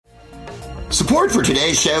Support for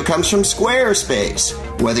today's show comes from Squarespace.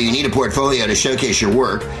 Whether you need a portfolio to showcase your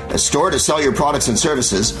work, a store to sell your products and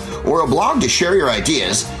services, or a blog to share your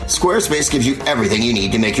ideas, Squarespace gives you everything you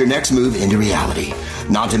need to make your next move into reality.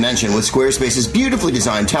 Not to mention, with Squarespace's beautifully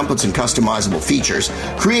designed templates and customizable features,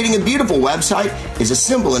 creating a beautiful website is a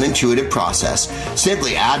simple and intuitive process.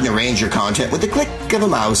 Simply add and arrange your content with the click of a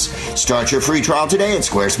mouse. Start your free trial today at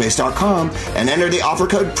squarespace.com and enter the offer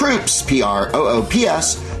code PROOPS,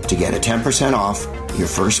 P-R-O-O-P-S, to get a 10% off your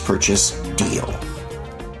first purchase deal.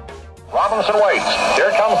 Robinson waits.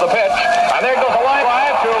 Here comes the pitch. And there goes a line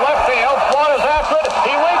drive to left field. Swan is after it.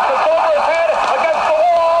 He leaps. It's over his head against the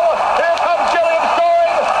wall. Here comes Gilliam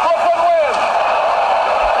scoring. Brooklyn wins.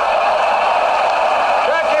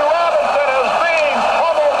 Jackie Robinson is being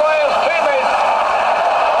pummeled by his teammates.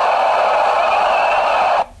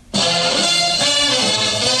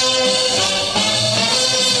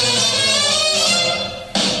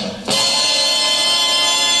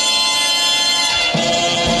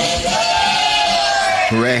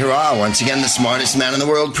 Hooray, hurrah. Once again, the smartest man in the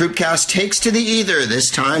world, Proopcast, takes to the ether, this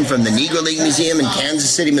time from the Negro League Museum in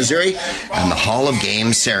Kansas City, Missouri, and the Hall of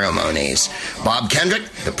Game ceremonies. Bob Kendrick,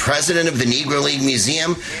 the president of the Negro League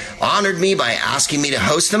Museum, honored me by asking me to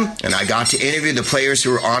host them, and I got to interview the players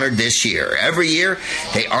who were honored this year. Every year,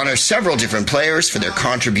 they honor several different players for their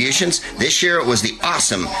contributions. This year, it was the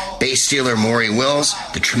awesome base stealer Maury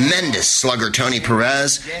the tremendous slugger Tony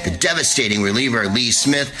Pérez, the devastating reliever Lee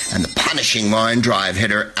Smith, and the punishing line drive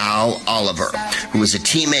hitter Al Oliver, who was a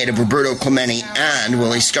teammate of Roberto Clemente and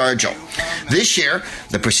Willie Stargell. This year,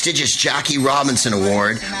 the prestigious Jackie Robinson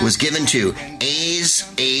Award was given to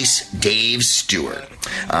A's ace Dave Stewart.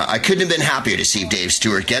 I couldn't have been happier to see Dave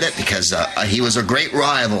Stewart get it because he was a great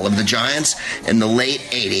rival of the Giants in the late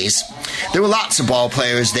 80s. There were lots of ball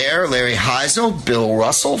players there. Larry Heisel, Bill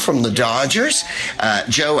Russell from the Dodgers,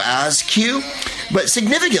 Joe Askew, but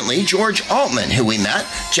significantly, George Altman, who we met.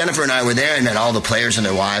 Jennifer and I were there and met all the players and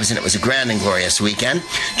their wives, and it was a grand and glorious weekend.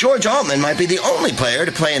 George Altman might be the only player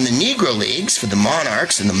to play in the Negro Leagues for the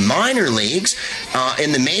Monarchs, in the minor leagues,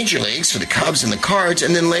 in the major leagues for the Cubs and the Cards,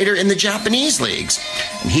 and then later in the Japanese leagues.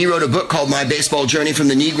 And he wrote a book called My Baseball Journey from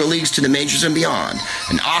the Negro Leagues to the Majors and Beyond.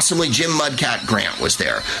 And awesomely, Jim Mudcat Grant was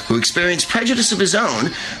there, who experienced prejudice of his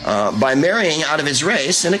own by marrying out of his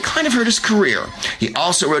race, and it kind of hurt his career. He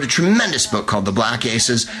also wrote a tremendous book called The Black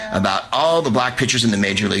Aces about all the black pitchers in the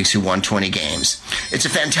major leagues who won 20 games. It's a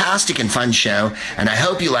fantastic and fun show, and I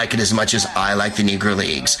hope you like it as much as I like the Negro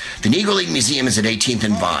Leagues. The Negro League Museum is at 18th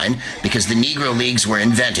and Vine because the Negro Leagues were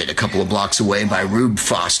invented a couple of blocks away by Rube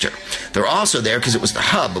Foster. They're also there because it was the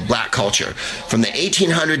hub of black culture from the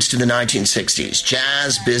 1800s to the 1960s.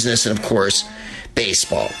 Jazz, business, and of course,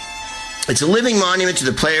 baseball. It's a living monument to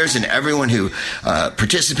the players and everyone who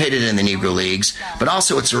participated in the Negro Leagues, but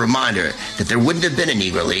also it's a reminder that there wouldn't have been a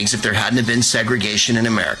Negro Leagues if there hadn't have been segregation in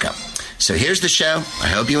America. So here's the show. I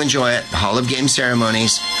hope you enjoy it. The Hall of Game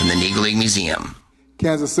ceremonies from the Negro League Museum.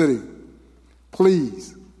 Kansas City,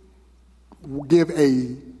 please give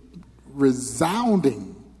a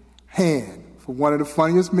resounding hand for one of the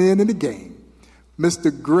funniest men in the game,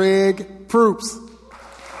 Mr. Greg Proops.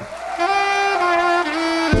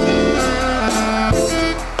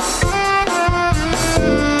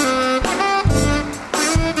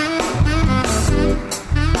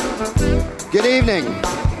 Good evening.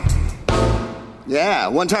 Yeah,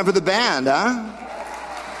 one time for the band, huh?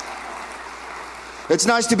 It's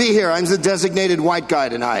nice to be here. I'm the designated white guy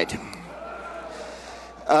tonight.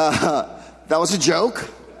 That was a joke.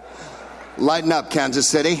 Lighten up, Kansas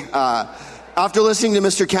City. After listening to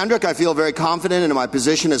Mr. Kendrick, I feel very confident in my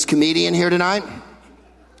position as comedian here tonight.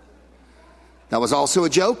 That was also a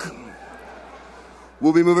joke.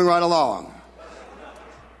 We'll be moving right along.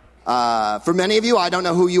 For many of you, I don't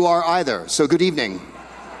know who you are either, so good evening.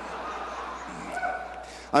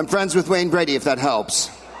 I'm friends with Wayne Brady, if that helps.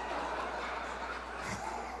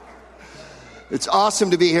 It's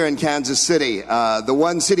awesome to be here in Kansas City, the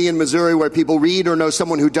one city in Missouri where people read or know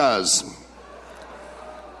someone who does.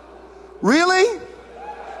 Really?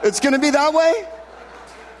 It's going to be that way?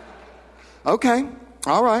 Okay,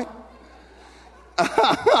 all right.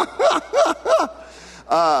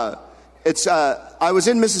 I was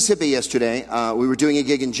in Mississippi yesterday. We were doing a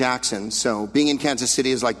gig in Jackson, so being in Kansas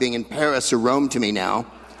City is like being in Paris or Rome to me now.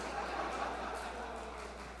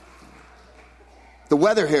 The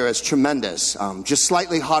weather here is tremendous, just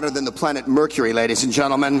slightly hotter than the planet Mercury, ladies and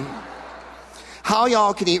gentlemen. How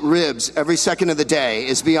y'all can eat ribs every second of the day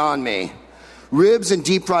is beyond me. Ribs and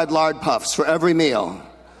deep-fried lard puffs for every meal.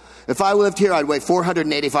 If I lived here, I'd weigh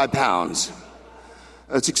 485 pounds.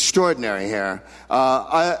 It's extraordinary here.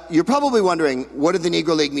 You're probably wondering, what did the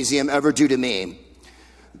Negro League Museum ever do to me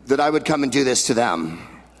that I would come and do this to them?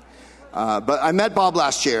 But I met Bob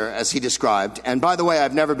last year, as he described. And by the way,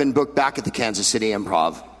 I've never been booked back at the Kansas City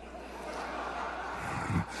Improv,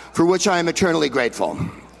 for which I am eternally grateful.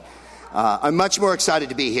 I'm much more excited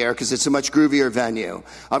to be here because it's a much groovier venue.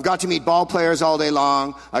 I've got to meet ball players all day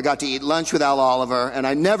long. I got to eat lunch with Al Oliver, and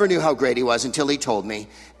I never knew how great he was until he told me.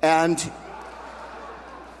 And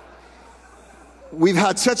we've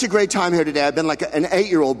had such a great time here today. I've been like an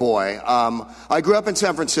 8-year-old boy. I grew up in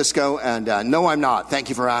San Francisco, and no, I'm not. Thank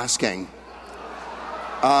you for asking.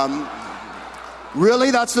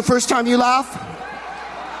 Really? That's the first time you laugh?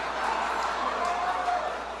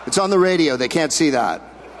 It's on the radio. They can't see that.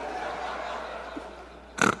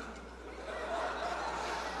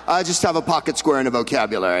 I just have a pocket square and a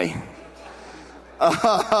vocabulary.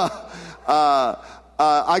 I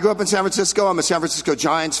grew up in San Francisco. I'm a San Francisco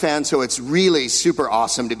Giants fan, so it's really super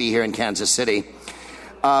awesome to be here in Kansas City.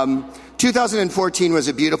 2014 was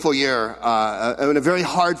a beautiful year and a very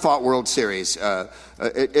hard-fought World Series.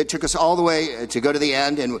 It took us all the way to go to the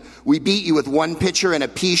end, and we beat you with one pitcher and a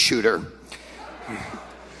pea shooter.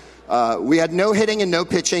 We had no hitting and no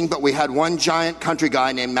pitching, but we had one giant country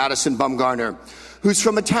guy named Madison Bumgarner, who's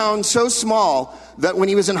from a town so small that when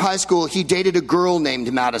he was in high school, he dated a girl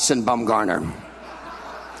named Madison Bumgarner.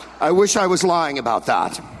 I wish I was lying about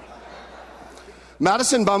that.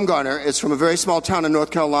 Madison Bumgarner is from a very small town in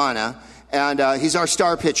North Carolina, and he's our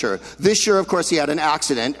star pitcher. This year, of course, he had an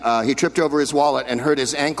accident. He tripped over his wallet and hurt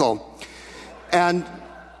his ankle. And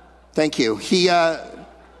thank you.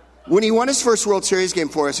 When he won his first World Series game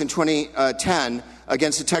for us in 2010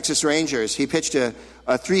 against the Texas Rangers, he pitched a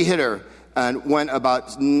 3-hitter and went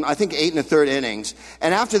about, I think, 8 1/3 innings.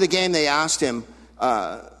 And after the game, they asked him,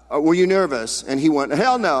 were you nervous? And he went,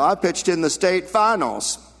 hell no, I pitched in the state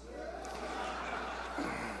finals.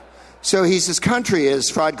 So his country is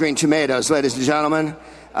fried green tomatoes, ladies and gentlemen.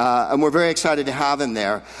 And we're very excited to have him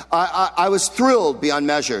there. I was thrilled beyond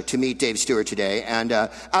measure to meet Dave Stewart today, and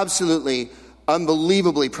absolutely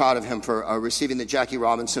unbelievably proud of him for receiving the Jackie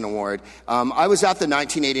Robinson Award. I was at the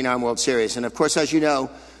 1989 World Series, and of course, as you know,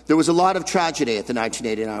 there was a lot of tragedy at the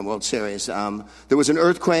 1989 World Series. There was an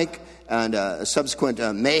earthquake and a subsequent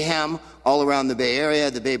mayhem all around the Bay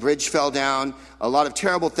Area. The Bay Bridge fell down. A lot of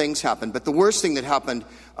terrible things happened. But the worst thing that happened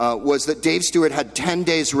was that Dave Stewart had 10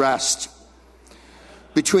 days rest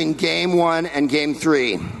between Game 1 and Game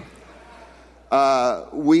 3. He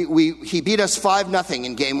beat us 5-0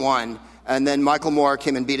 in Game 1, and then Michael Moore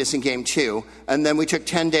came and beat us in Game 2. And then we took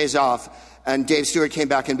 10 days off, and Dave Stewart came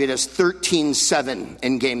back and beat us 13-7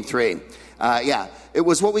 in Game 3. It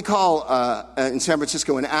was what we call in San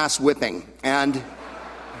Francisco an ass whipping. And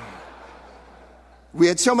we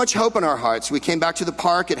had so much hope in our hearts. We came back to the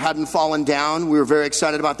park. It hadn't fallen down. We were very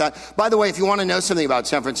excited about that. By the way, if you want to know something about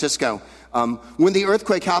San Francisco, when the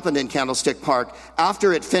earthquake happened in Candlestick Park,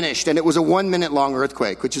 after it finished, and it was a 1-minute long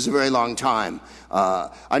earthquake, which is a very long time.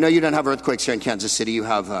 I know you don't have earthquakes here in Kansas City. You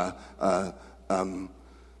have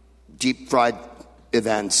deep fried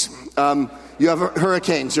events. You have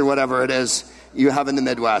hurricanes or whatever it is you have in the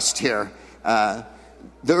Midwest here. The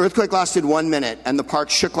earthquake lasted 1 minute, and the park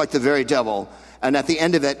shook like the very devil. And at the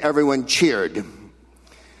end of it, everyone cheered.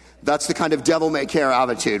 That's the kind of devil-may-care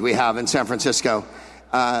attitude we have in San Francisco.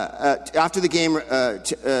 After the game,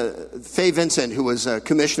 Fay Vincent, who was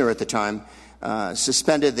commissioner at the time,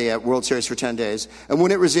 suspended the World Series for 10 days. And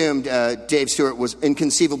when it resumed, Dave Stewart was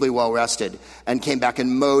inconceivably well-rested and came back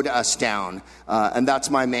and mowed us down. And that's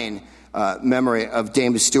my main memory of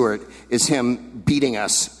Dave Stewart, is him beating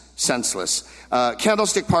us senseless.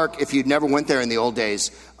 Candlestick Park, if you'd never went there in the old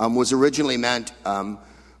days, was originally meant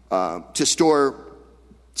to store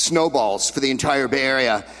snowballs for the entire Bay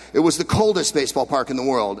Area. It was the coldest baseball park in the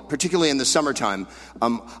world, particularly in the summertime.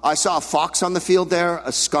 I saw a fox on the field there,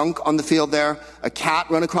 a skunk on the field there, a cat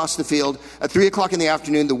run across the field. At 3 o'clock in the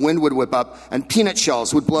afternoon, the wind would whip up, and peanut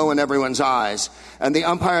shells would blow in everyone's eyes. And the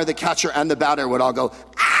umpire, the catcher, and the batter would all go,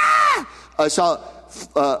 ah! I saw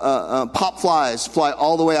pop flies fly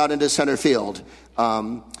all the way out into center field.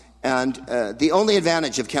 And the only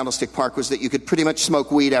advantage of Candlestick Park was that you could pretty much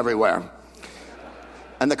smoke weed everywhere.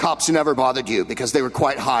 And the cops never bothered you because they were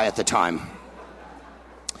quite high at the time.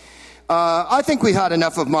 I think we've had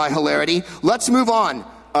enough of my hilarity. Let's move on.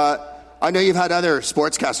 I know you've had other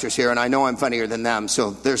sportscasters here, and I know I'm funnier than them,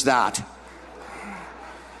 so there's that.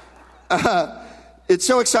 It's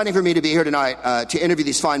so exciting for me to be here tonight to interview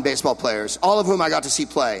these fine baseball players, all of whom I got to see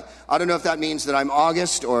play. I don't know if that means that I'm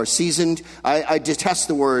August or seasoned. I detest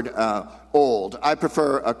the word old. I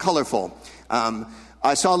prefer colorful.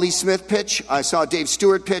 I saw Lee Smith pitch. I saw Dave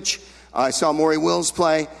Stewart pitch. I saw Maury Wills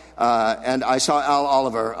play. And I saw Al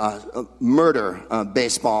Oliver murder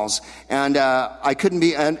baseballs. And I couldn't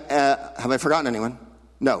be... have I forgotten anyone?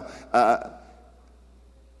 No. I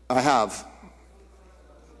have.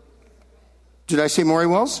 Did I say Maury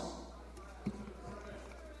Wills?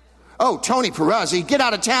 Oh, Tony Pérez. Get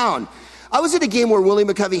out of town. I was at a game where Willie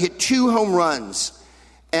McCovey hit 2 home runs.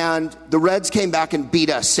 And the Reds came back and beat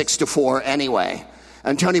us 6-4 anyway.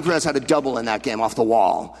 And Tony Pérez had a double in that game off the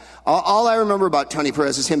wall. All I remember about Tony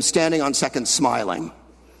Pérez is him standing on second smiling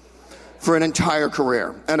for an entire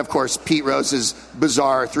career. And, of course, Pete Rose's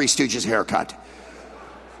bizarre Three Stooges haircut.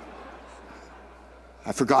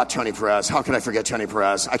 I forgot Tony Pérez. How could I forget Tony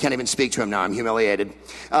Pérez? I can't even speak to him now. I'm humiliated.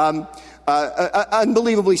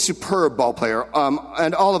 Unbelievably superb ball player,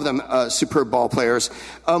 and all of them superb ball players.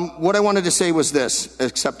 What I wanted to say was this,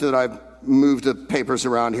 except that I've moved the papers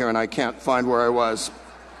around here and I can't find where I was.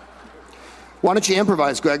 Why don't you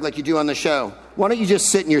improvise, Greg, like you do on the show? Why don't you just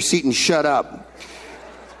sit in your seat and shut up?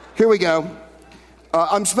 Here we go.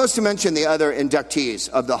 I'm supposed to mention the other inductees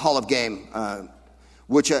of the Hall of Game,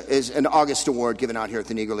 which is an August award given out here at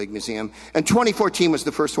the Negro League Museum. And 2014 was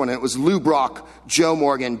the first one, and it was Lou Brock, Joe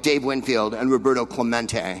Morgan, Dave Winfield, and Roberto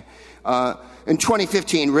Clemente. In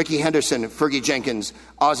 2015, Ricky Henderson, Fergie Jenkins,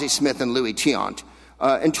 Ozzie Smith, and Louis Tiant.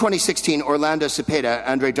 In 2016, Orlando Cepeda,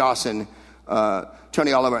 Andre Dawson,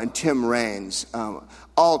 Tony Oliver, and Tim Raines.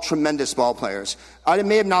 All tremendous ball players. I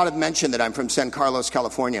may not have mentioned that I'm from San Carlos,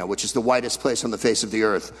 California, which is the whitest place on the face of the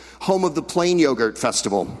earth, home of the Plain Yogurt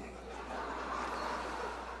Festival.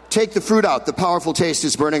 Take the fruit out. The powerful taste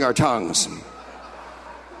is burning our tongues.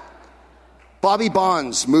 Bobby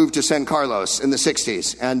Bonds moved to San Carlos in the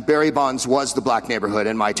 60s, and Barry Bonds was the black neighborhood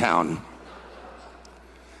in my town.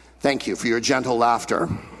 Thank you for your gentle laughter.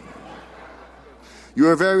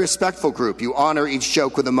 You're a very respectful group. You honor each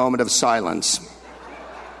joke with a moment of silence.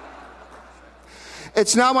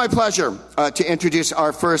 It's now my pleasure to introduce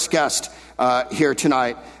our first guest here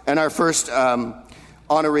tonight, and our first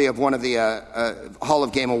honoree of one of the Hall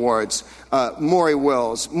of Game awards, Maury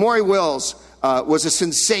Wills. Maury Wills was a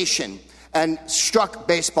sensation and struck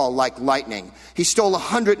baseball like lightning. He stole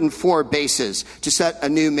 104 bases to set a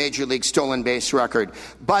new Major League stolen base record.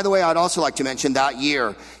 By the way, I'd also like to mention that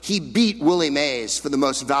year, he beat Willie Mays for the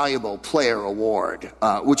Most Valuable Player Award,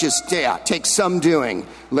 which is, takes some doing,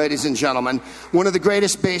 ladies and gentlemen. One of the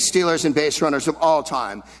greatest base stealers and base runners of all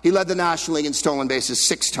time. He led the National League in stolen bases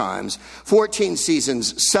 6 times, 14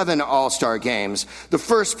 seasons, 7 All-Star games, the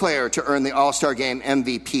first player to earn the All-Star Game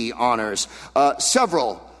MVP honors,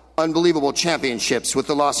 several unbelievable championships with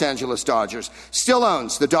the Los Angeles Dodgers. Still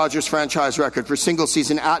owns the Dodgers franchise record for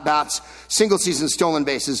single-season at-bats, single-season stolen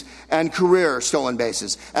bases, and career stolen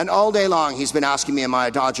bases. And all day long, he's been asking me, am I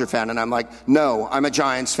a Dodger fan? And I'm like, no, I'm a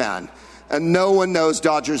Giants fan. And no one knows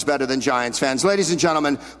Dodgers better than Giants fans. Ladies and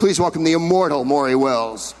gentlemen, please welcome the immortal Maury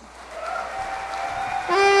Wills.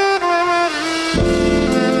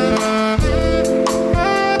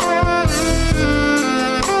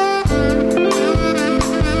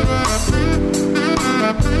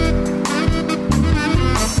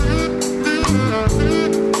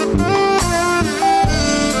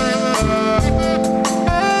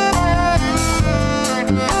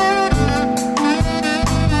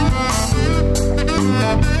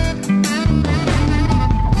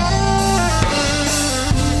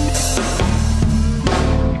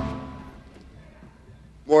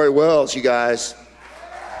 Maury Wills, you guys.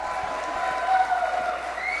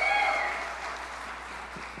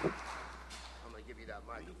 I'm going to give you that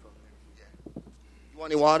microphone. Yeah. You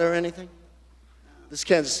want any water or anything? This is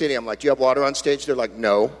Kansas City. I'm like, do you have water on stage? They're like,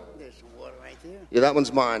 no. There's some water right there. Yeah, that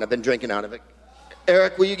one's mine. I've been drinking out of it.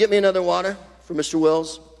 Eric, will you get me another water for Mr.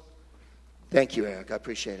 Wills? Thank you, Eric. I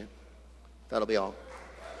appreciate it. That'll be all.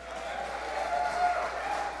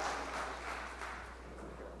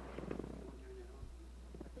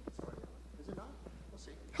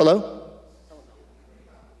 Hello?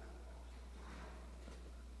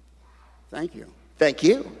 Thank you. Thank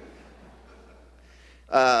you.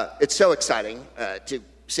 It's so exciting to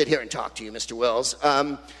sit here and talk to you, Mr. Wills.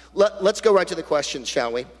 Let's go right to the questions,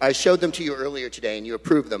 shall we? I showed them to you earlier today, and you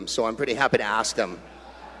approved them, so I'm pretty happy to ask them.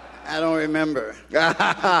 I don't remember.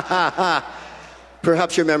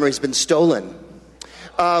 Perhaps your memory's been stolen.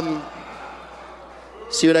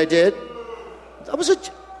 See what I did? That was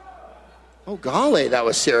oh, golly, that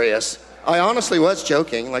was serious. I honestly was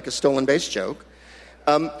joking, like a stolen base joke.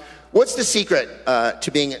 What's the secret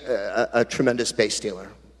to being a tremendous base stealer?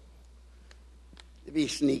 To be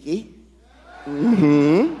sneaky.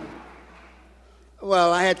 Mm-hmm.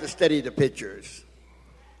 Well, I had to study the pitchers.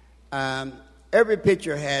 every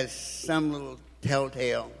pitcher has some little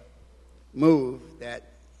telltale move that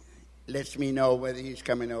lets me know whether he's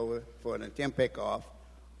coming over for an attempt pickoff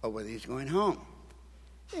or whether he's going home.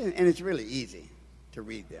 And it's really easy to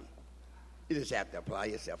read them. You just have to apply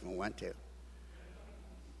yourself and want to.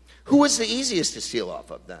 Who was the easiest to steal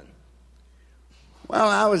off of then? Well,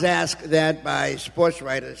 I was asked that by sports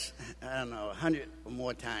writers, 100 or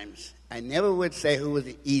more times. I never would say who was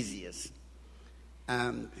the easiest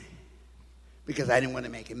because I didn't want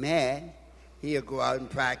to make him mad. He'll go out and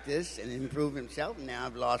practice and improve himself, and now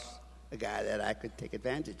I've lost a guy that I could take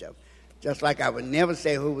advantage of. Just like I would never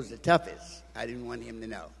say who was the toughest. I didn't want him to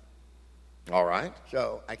know. All right.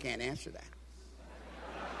 So I can't answer that.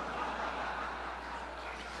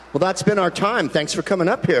 Well, that's been our time. Thanks for coming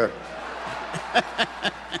up here.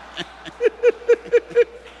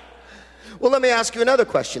 Well, let me ask you another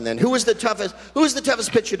question then. Who was the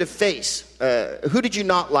toughest pitcher to face? Who did you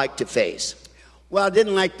not like to face? Well, I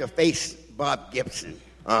didn't like to face Bob Gibson.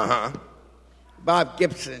 Uh-huh. Bob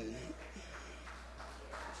Gibson.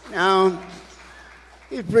 Now,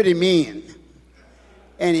 he's pretty mean.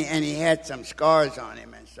 And he had some scars on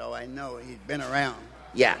him, and so I know he'd been around.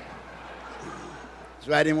 Yeah.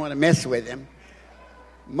 So I didn't want to mess with him.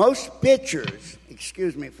 Most pitchers,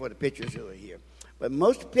 excuse me for the pitchers who are here, but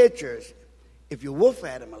most pitchers, if you woof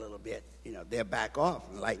at them a little bit, they'll back off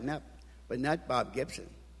and lighten up. But not Bob Gibson.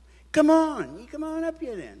 Come on up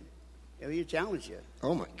here then. He'll challenge you.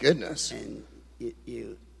 Oh, my goodness. And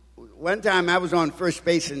one time I was on first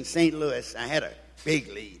base in St. Louis. I had a big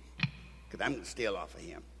lead because I'm going to steal off of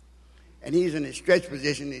him. And he's in his stretch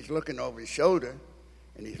position. He's looking over his shoulder.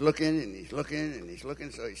 And he's looking, and he's looking, and he's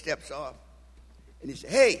looking, so he steps off. And he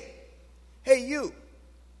said, hey, you.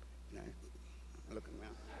 And I'm looking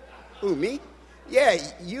around. Who, me? Yeah,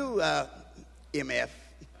 you, MF.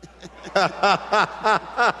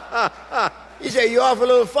 He said, you off a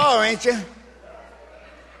little far, ain't you?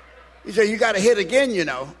 He said, you got to hit again,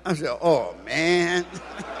 I said, oh, man.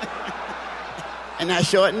 And I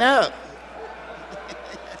shortened up.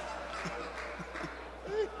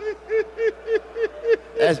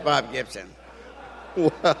 That's Bob Gibson.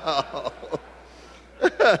 Wow.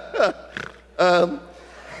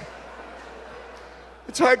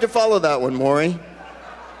 It's hard to follow that one, Maury.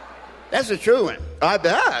 That's a true one. I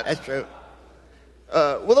bet. That's true.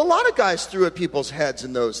 Well, a lot of guys threw at people's heads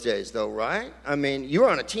in those days, though, right? I mean, you were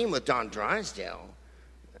on a team with Don Drysdale.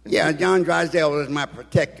 Yeah, John Drysdale was my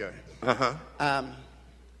protector. Uh-huh.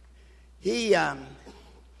 He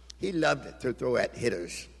loved to throw at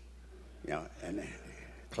hitters, and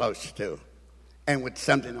close too, and with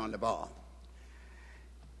something on the ball.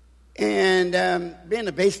 And being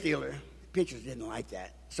a base stealer, pitchers didn't like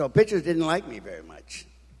that. So pitchers didn't like me very much,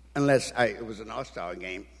 unless it was an all-star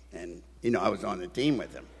game, and I was on the team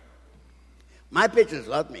with them. My pitchers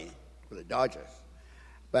loved me for the Dodgers,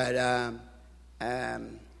 but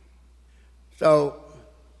so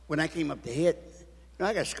when I came up to hit,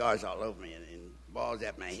 I got scars all over me and balls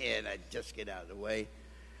at my head. I'd just get out of the way.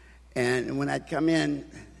 And when I'd come in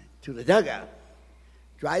to the dugout,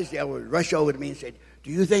 Drysdale would rush over to me and say,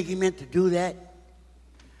 do you think he meant to do that?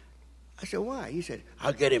 I said, why? He said,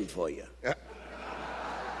 I'll get him for you.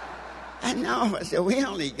 I know. I said, we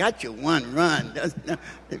only got you one run.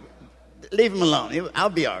 Leave him alone. I'll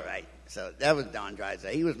be all right. So that was Don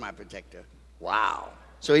Drysdale. He was my protector. Wow.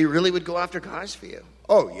 So he really would go after guys for you?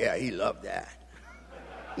 Oh, yeah, he loved that.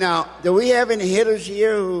 Now, do we have any hitters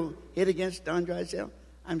here who hit against Don Drysdale?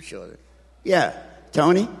 I'm sure. Yeah.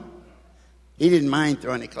 Tony? He didn't mind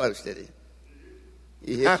throwing it close, did he?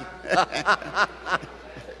 He hit you.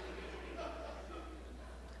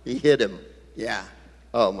 He hit him. Yeah.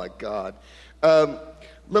 Oh, my God.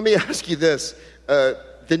 Let me ask you this. The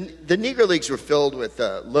Negro Leagues were filled with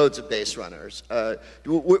loads of base runners.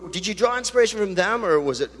 Did you draw inspiration from them, or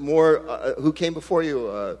was it more who came before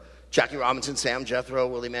you? Jackie Robinson, Sam Jethro,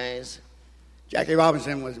 Willie Mays? Jackie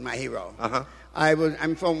Robinson was my hero. Uh-huh.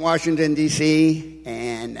 I'm from Washington, D.C.,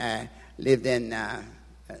 and lived in,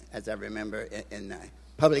 as I remember, in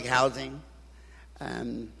public housing.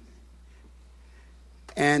 And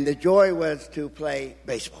the joy was to play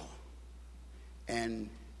baseball. And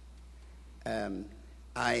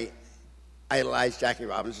I idolized Jackie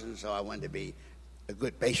Robinson, so I wanted to be a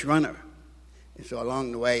good base runner. And so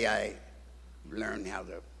along the way, I learned how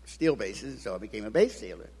to steal bases, so I became a base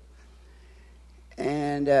stealer.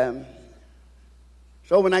 And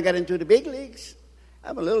so when I got into the big leagues,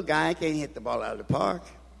 I'm a little guy, I can't hit the ball out of the park.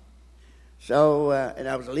 So, and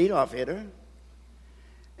I was a leadoff hitter.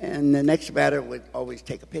 And the next batter would always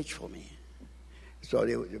take a pitch for me. So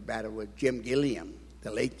the batter was Jim Gilliam,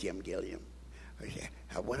 the late Jim Gilliam, I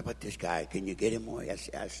said, what about this guy? Can you get him more? I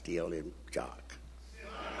said, I steal him jock.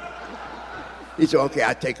 He said, okay,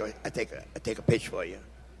 I take a pitch for you.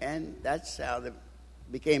 And that's how it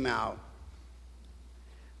became our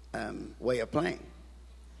way of playing.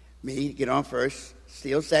 Me, get on first,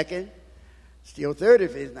 steal second, steal third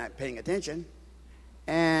if he's not paying attention,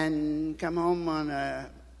 and come home on a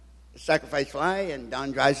sacrifice fly, and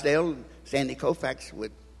Don Drysdale, Sandy Koufax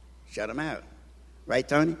would shut him out. Right,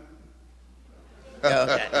 Tony?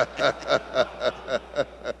 Okay.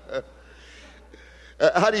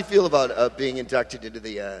 How do you feel about being inducted into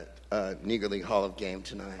the Negro League Hall of Game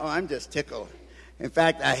tonight? Oh, I'm just tickled. In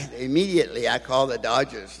fact, I called the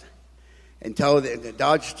Dodgers and told them the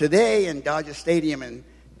Dodgers today in Dodger Stadium in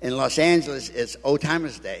Los Angeles is Old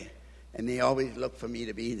Timers Day, and they always look for me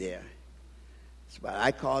to be there. So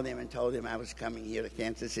I called them and told them I was coming here to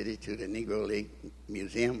Kansas City to the Negro League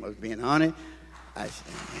Museum. I was being honored. I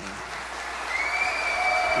said,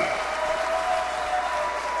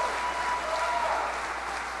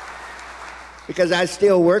 because I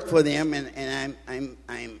still work for them, and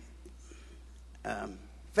I'm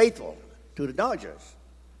faithful to the Dodgers.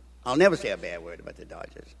 I'll never say a bad word about the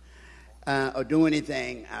Dodgers or do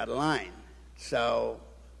anything out of line. So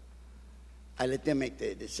I let them make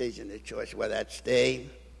the decision, the choice, whether I'd stay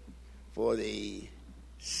for the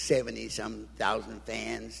 70-some thousand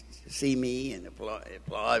fans to see me and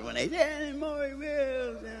applaud when they say, Maury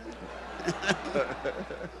Wills,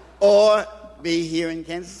 or be here in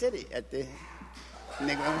Kansas City at the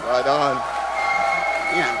Negro. Right on.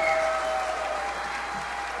 Yeah.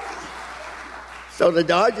 So the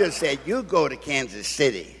Dodgers said, you go to Kansas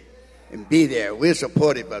City and be there. We're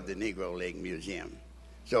supportive of the Negro League Museum.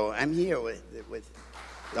 So I'm here with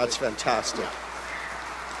That's fantastic.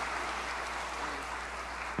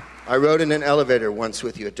 I rode in an elevator once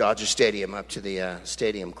with you at Dodger Stadium up to the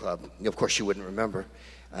Stadium Club. Of course, you wouldn't remember.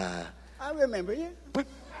 I remember you.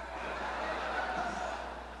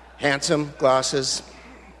 Handsome, glasses,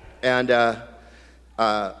 and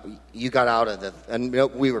you got out of the, and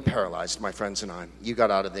we were paralyzed, my friends and I. You got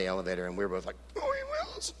out of the elevator, and we were both like, Maury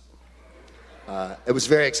Wills. It was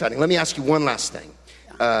very exciting. Let me ask you one last thing.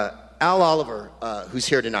 Al Oliver, who's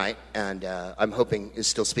here tonight, and I'm hoping is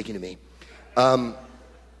still speaking to me,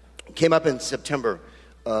 came up in September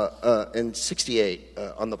in '68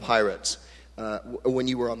 on the Pirates. When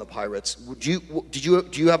you were on the Pirates, do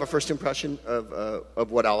you have a first impression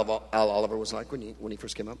of what Al Oliver was like when he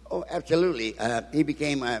first came up? Oh, absolutely. He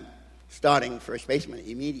became a starting first baseman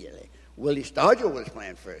immediately. Willie Stargell was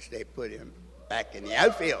playing first. They put him back in the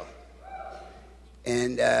outfield,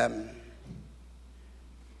 and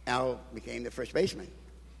Al became the first baseman,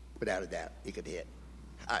 without a doubt. He could hit.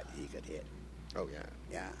 He could hit. Oh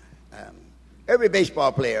yeah. Yeah. Every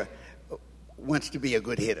baseball player wants to be a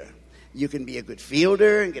good hitter. You can be a good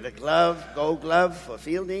fielder and get a gold glove for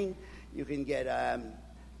fielding. You can get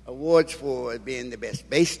awards for being the best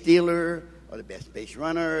base stealer or the best base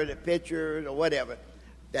runner, the pitcher, or whatever.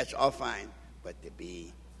 That's all fine. But to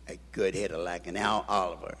be a good hitter like an Al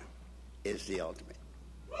Oliver is the ultimate.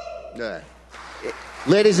 Good.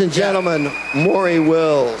 Ladies and gentlemen, Maury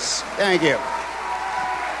Wills. Thank you.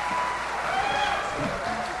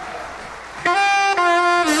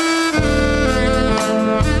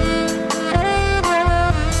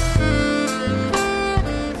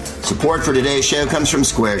 Support for today's show comes from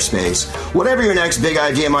Squarespace. Whatever your next big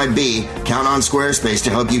idea might be, count on Squarespace to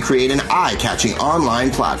help you create an eye-catching online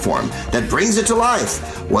platform that brings it to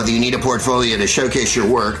life. Whether you need a portfolio to showcase your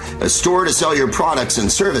work, a store to sell your products and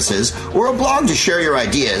services, or a blog to share your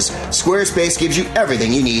ideas, Squarespace gives you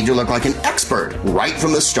everything you need to look like an expert right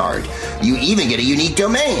from the start. You even get a unique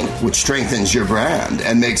domain, which strengthens your brand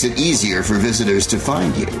and makes it easier for visitors to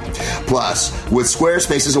find you. Plus, with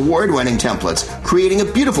Squarespace's award-winning templates, creating a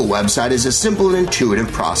beautiful website is a simple and intuitive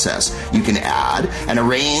process. You can add and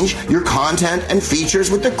arrange your content and features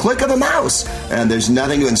with the click of a mouse, and there's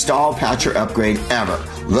nothing to install, patch, or upgrade ever.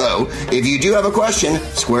 Though, if you do have a question,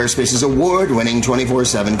 Squarespace's award-winning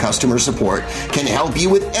 24/7 customer support can help you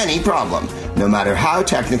with any problem, no matter how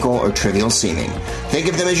technical or trivial seeming. Think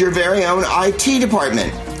of them as your very own IT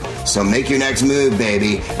department. So make your next move,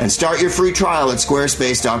 baby, and start your free trial at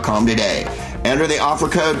squarespace.com today. Enter the offer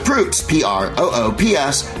code PROOPS,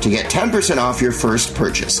 PROOPS, to get 10% off your first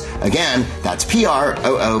purchase. Again, that's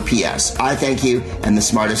PROOPS. I thank you, and the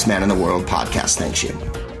Smartest Man in the World podcast thanks you.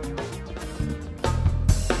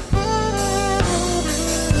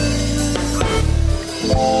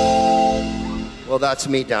 Well, that's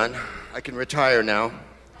me done. I can retire now.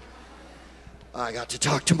 I got to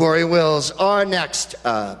talk to Maury Wills, our next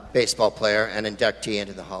baseball player and inductee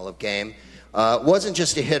into the Hall of Game. wasn't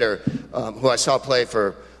just a hitter who I saw play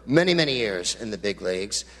for many, many years in the big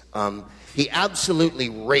leagues. He absolutely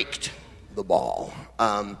raked the ball.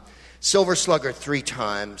 Silver Slugger 3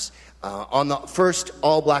 times. On the first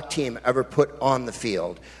all-black team ever put on the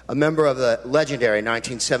field, a member of the legendary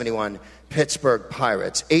 1971 Pittsburgh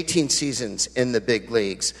Pirates, 18 seasons in the big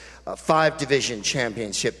leagues, 5 division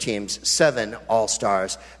championship teams, 7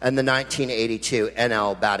 All-Stars, and the 1982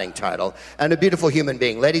 NL batting title, and a beautiful human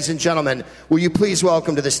being. Ladies and gentlemen, will you please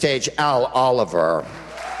welcome to the stage Al Oliver.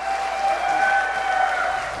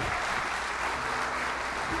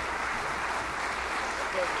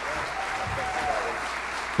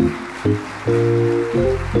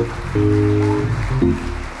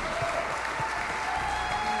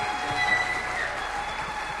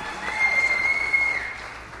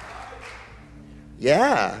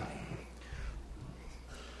 Yeah.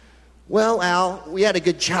 Well, Al, we had a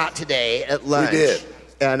good chat today at lunch. We did.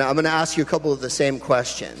 And I'm going to ask you a couple of the same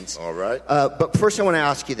questions. All right. But first I want to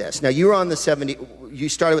ask you this. Now, you were on the you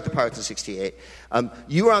started with the Pirates in 68.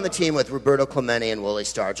 You were on the team with Roberto Clemente and Willie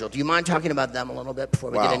Stargell. Do you mind talking about them a little bit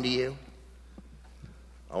before we get into you?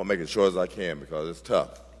 I want to make it short as I can because it's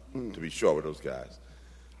tough to be short with those guys.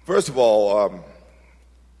 First of all,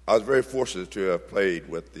 I was very fortunate to have played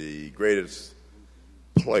with the greatest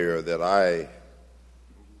player that I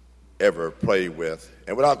ever played with,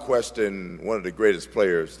 and without question, one of the greatest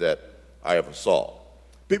players that I ever saw.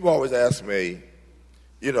 People always ask me,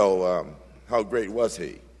 how great was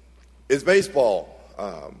he? Is baseball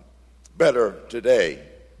better today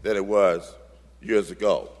than it was years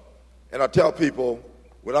ago? And I tell people,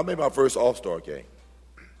 when I made my first All-Star game,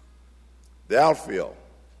 the outfield,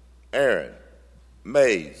 Aaron,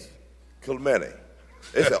 Mays, Clemente,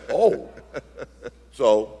 they said, oh.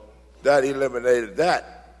 So that eliminated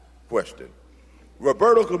that question.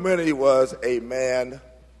 Roberto Clemente was a man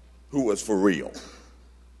who was for real.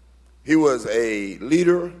 He was a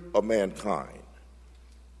leader of mankind.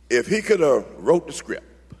 If he could have wrote the script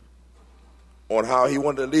on how he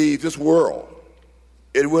wanted to leave this world,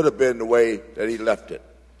 it would have been the way that he left it,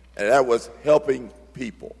 and that was helping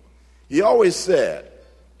people. He always said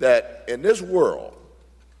that in this world,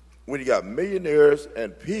 when you got millionaires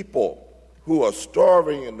and people who are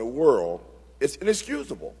starving in the world, it's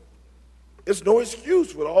inexcusable. It's no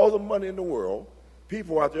excuse with all the money in the world.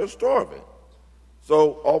 People out there starving.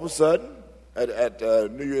 So all of a sudden, at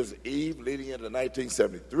New Year's Eve, leading into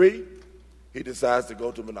 1973, he decides to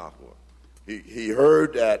go to Monaco. He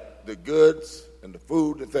heard that the goods and the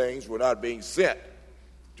food and things were not being sent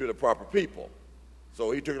to the proper people. So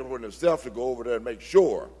he took it upon himself to go over there and make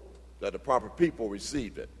sure that the proper people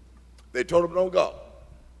received it. They told him don't go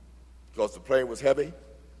because the plane was heavy,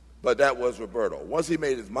 but that was Roberto. Once he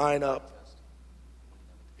made his mind up,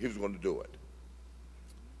 he was going to do it.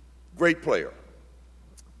 Great player.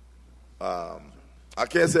 I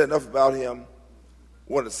can't say enough about him.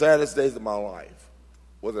 One of the saddest days of my life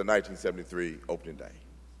was the 1973 opening day.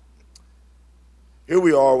 Here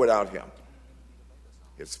we are without him.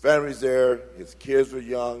 His family's there, his kids are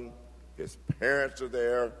young, his parents are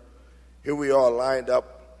there. Here we are lined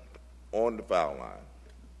up on the foul line.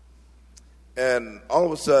 And all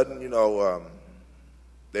of a sudden,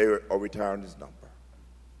 they are retiring his number.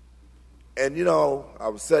 And, I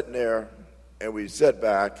was sitting there, and we sat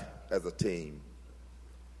back as a team.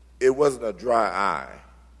 It wasn't a dry eye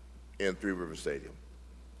in Three River Stadium.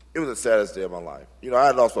 It was the saddest day of my life. I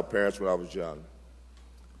had lost my parents when I was young.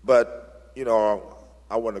 But,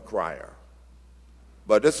 I wasn't a crier.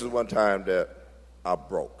 But this is one time that I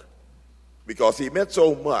broke. Because he meant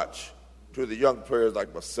so much to the young players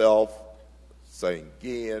like myself, St.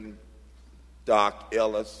 Gian, Doc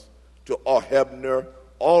Ellis, to Hebner,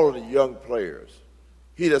 all of the young players.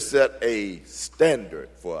 He just set a standard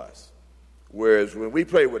for us. Whereas when we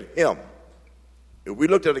played with him, if we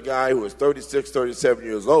looked at a guy who was 36, 37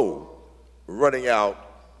 years old, running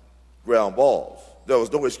out ground balls, there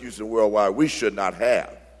was no excuse in the world why we should not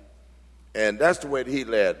have. And that's the way that he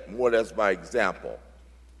led, more or less by example.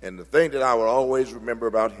 And the thing that I will always remember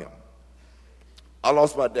about him, I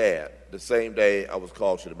lost my dad the same day I was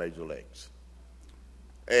called to the major leagues.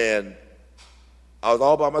 And I was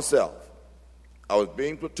all by myself. I was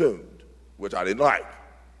being platooned, which I didn't like.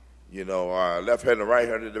 Left-handed and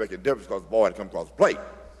right-handed didn't make a difference because the ball had to come across the plate.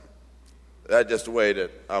 That's just the way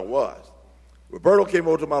that I was. Roberto came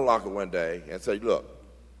over to my locker one day and said, look,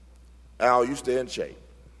 Al, you stay in shape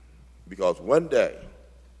because one day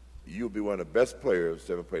you'll be one of the best players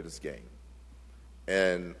to ever play this game.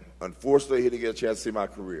 And unfortunately, he didn't get a chance to see my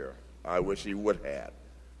career. I wish he would have.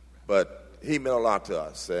 But he meant a lot to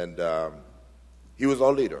us, and he was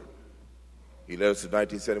our leader. He led us to the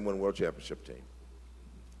 1971 World Championship team.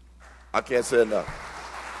 I can't say enough.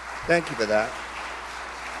 Thank you for that.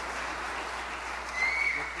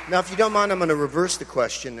 Now, if you don't mind, I'm going to reverse the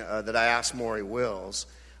question that I asked Maury Wills.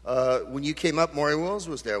 When you came up, Maury Wills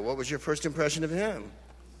was there. What was your first impression of him?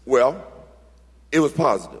 Well, it was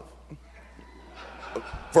positive.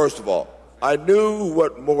 First of all, I knew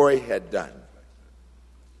what Maury had done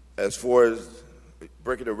as far as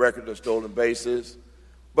breaking the record of stolen bases.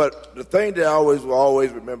 But the thing that I will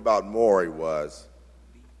always remember about Maury was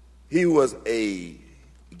he was a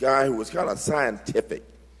guy who was kind of scientific.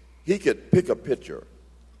 He could pick a pitcher,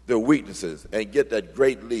 their weaknesses, and get that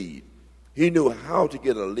great lead. He knew how to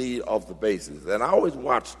get a lead off the bases. And I always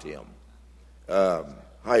watched him, how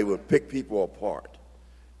he would pick people apart.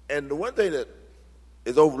 And the one thing that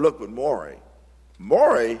is overlooked with Maury,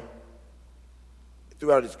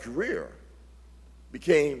 throughout his career,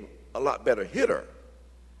 became a lot better hitter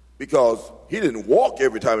because he didn't walk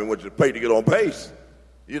every time he went to the plate to get on base,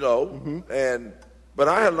 you know. Mm-hmm. But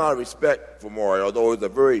I had a lot of respect for Maury, although it was a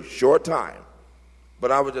very short time.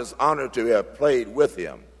 But I was just honored to have played with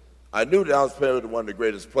him. I knew that I was playing with one of the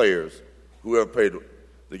greatest players who ever played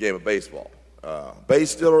the game of baseball.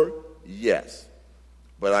 Base stealer, yes.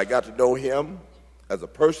 But I got to know him as a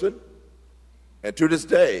person, and to this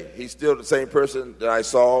day, he's still the same person that I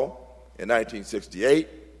saw in 1968.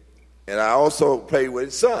 And I also played with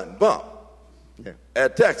his son, Bump,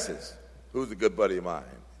 at Texas, who's a good buddy of mine.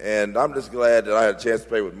 And I'm just glad that I had a chance to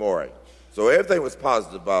play with Maury. So everything was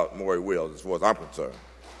positive about Maury Wills as far as I'm concerned.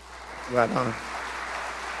 Right on.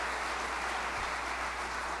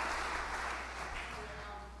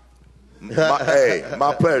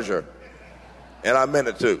 My pleasure. And I meant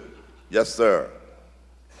it too. Yes, sir.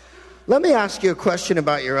 Let me ask you a question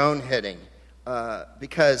about your own hitting,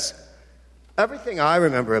 because everything I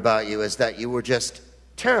remember about you is that you were just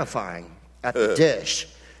terrifying at the dish.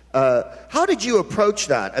 How did you approach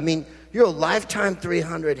that? I mean, you're a lifetime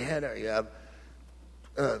 300 hitter. You have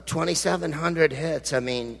 2,700 hits. I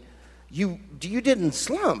mean, you didn't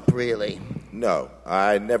slump, really. No,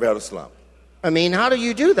 I never had a slump. I mean, how do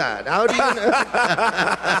you do that? How do you...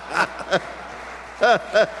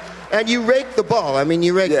 And you rake the ball. I mean,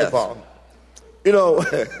 you rake the ball. You know,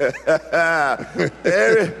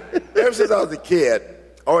 ever since I was a kid,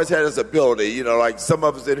 I always had this ability, you know, like some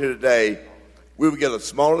of us in here today, we would get the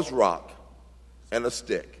smallest rock and a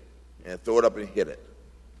stick and throw it up and hit it.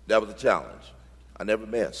 That was a challenge. I never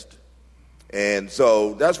missed. And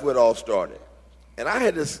so that's where it all started. And I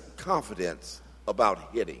had this confidence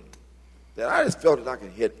about hitting that I just felt that I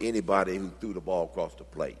could hit anybody who threw the ball across the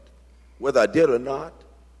plate. Whether I did or not,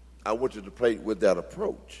 I went to the plate with that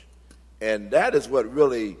approach. And that is what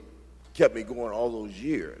really kept me going all those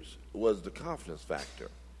years, was the confidence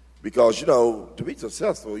factor. Because, you know, to be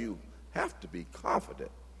successful, you have to be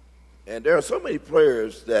confident. And there are so many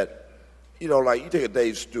players that, you know, like you take a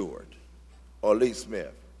Dave Stewart or Lee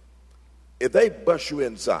Smith. If they bust you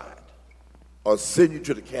inside or send you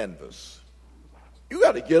to the canvas, you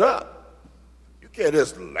got to get up. You can't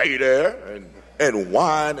just lay there and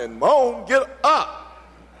whine and moan. Get up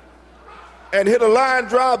and hit a line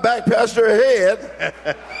drive back past their head,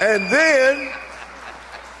 and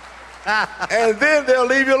then they'll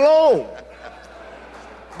leave you alone.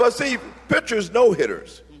 But see, pitchers know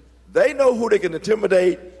hitters. They know who they can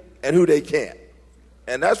intimidate and who they can't.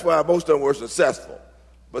 And that's why most of them were successful.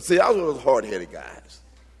 But see, I was one of those hard-headed guys.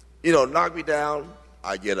 You know, knock me down,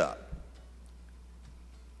 I get up.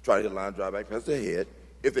 Try to hit a line drive back past their head.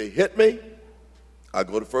 If they hit me, I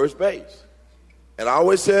go to first base. And I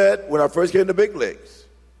always said when I first came to the big leagues,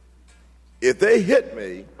 if they hit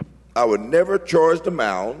me, I would never charge the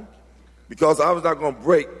mound because I was not going to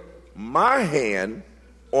break my hand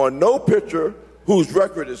on no pitcher whose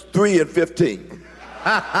record is 3-15.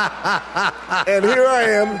 And here I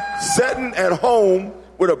am sitting at home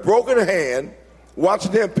with a broken hand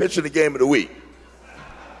watching him pitch in the game of the week.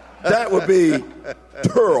 That would be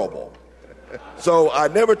terrible. So I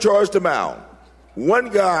never charged the mound. One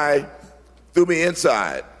guy threw me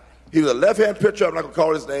inside. He was a left-hand pitcher. I'm not going to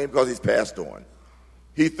call his name because he's passed on.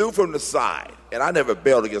 He threw from the side, and I never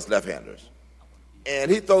bailed against left-handers.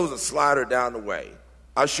 And he throws a slider down the way.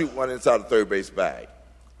 I shoot one inside the third base bag.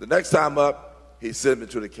 The next time up, he sent me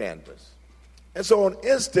to the canvas. And so on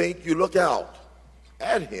instinct, you look out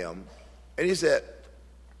at him, and he said,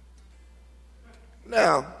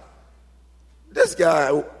 now, this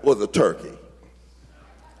guy was a turkey.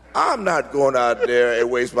 I'm not going out there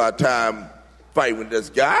and waste my time fighting with this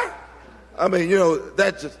guy. I mean, you know,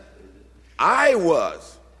 I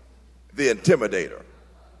was the intimidator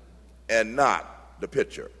and not the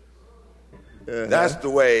pitcher. That's the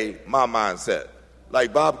way my mindset.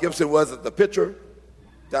 Like Bob Gibson was as the pitcher,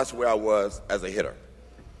 that's where I was as a hitter.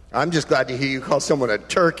 I'm just glad to hear you call someone a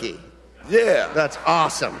turkey. Yeah. That's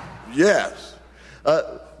awesome. Yes.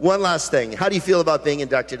 One last thing. How do you feel about being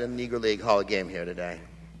inducted in the Negro League Hall of Fame here today?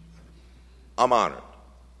 I'm honored.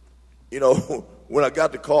 You know, when I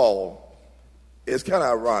got the call, it's kind of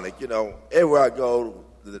ironic. You know, everywhere I go,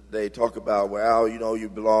 they talk about, well, you know, you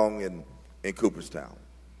belong in Cooperstown.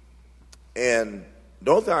 And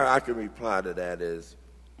the only thing I can reply to that is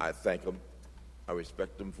I thank them. I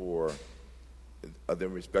respect them for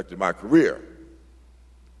them respecting my career.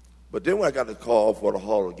 But then when I got the call for the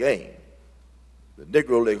Hall of Fame, the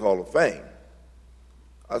Negro League Hall of Fame,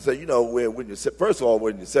 I said, you know, when you first of all,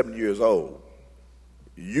 when you're 7 years old,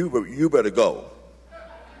 you better go.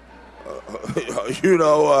 You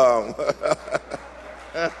know,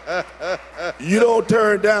 you don't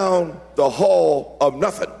turn down the Hall of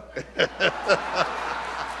Nothing.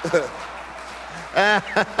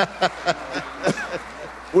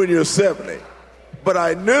 When you're 70. But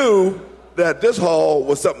I knew that this hall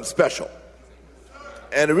was something special.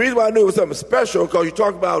 And the reason why I knew it was something special, because you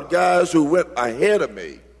talk about guys who went ahead of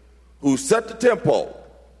me, who set the tempo,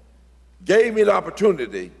 gave me the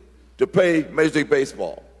opportunity to play Major League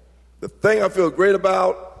Baseball. The thing I feel great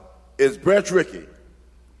about is Branch Rickey,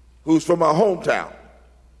 who's from my hometown,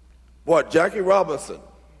 brought Jackie Robinson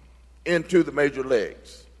into the major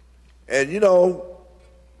leagues. And, you know,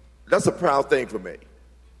 that's a proud thing for me.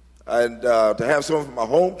 And to have someone from my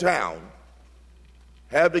hometown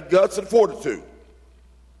have the guts and fortitude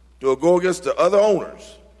to go against the other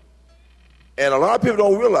owners. And a lot of people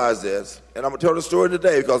don't realize this, and I'm going to tell the story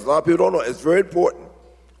today because a lot of people don't know. It's very important.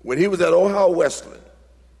 When he was at Ohio Wesleyan,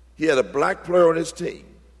 he had a black player on his team.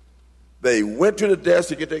 They went to the desk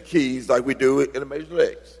to get their keys like we do in the major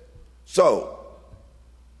leagues. So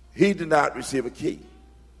he did not receive a key.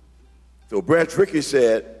 So Branch Rickey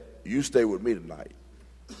said, you stay with me tonight.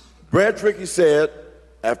 Branch Rickey said,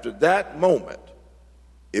 after that moment,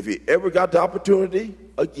 if he ever got the opportunity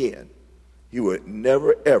again, he would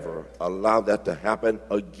never, ever allow that to happen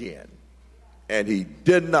again. And he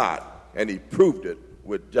did not, and he proved it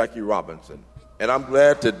with Jackie Robinson. And I'm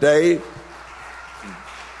glad today,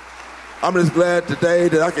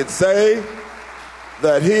 that I can say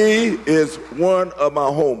that he is one of my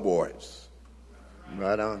homeboys.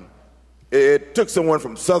 Right on. It took someone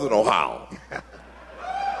from Southern Ohio.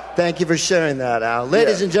 Thank you for sharing that, Al.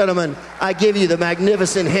 Ladies and gentlemen, I give you the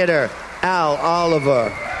magnificent hitter, Al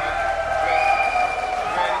Oliver.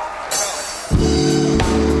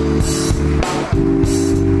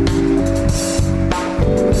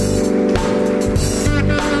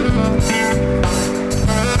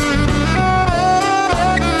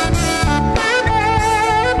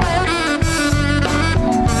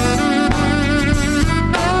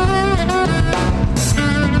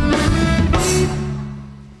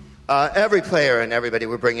 Every player and everybody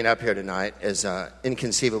we're bringing up here tonight is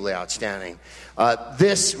inconceivably outstanding.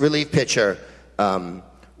 This relief pitcher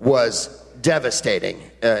was devastating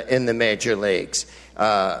in the major leagues.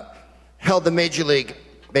 Held the Major League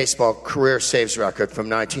Baseball career saves record from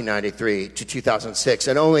 1993 to 2006,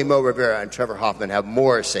 and only Mo Rivera and Trevor Hoffman have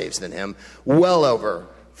more saves than him, well over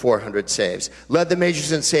 400 saves. Led the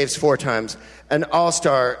majors in saves 4 times, an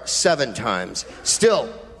All-Star 7 times. Still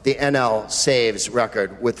the NL saves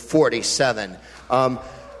record with 47.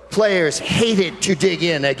 Players hated to dig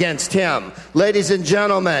in against him. Ladies and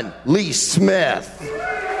gentlemen, Lee Smith.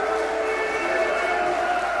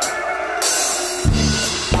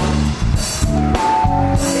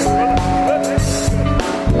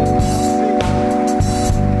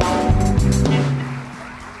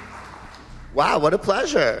 Wow, what a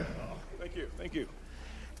pleasure. Thank you.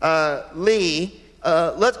 Lee,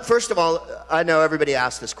 first of all, I know everybody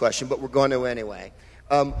asked this question, but we're going to anyway.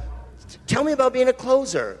 Tell me about being a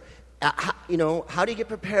closer. How do you get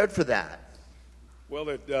prepared for that? Well,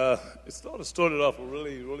 it sort of started off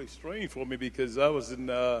really, really strange for me because I was in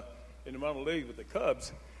the minor league with the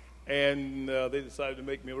Cubs, and they decided to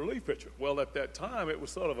make me a relief pitcher. Well, at that time, it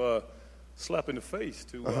was sort of a slap in the face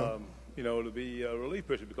to be a relief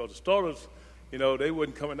pitcher because the starters, they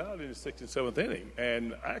wasn't coming out in the 6th and 7th inning,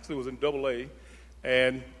 and I actually was in Double-A.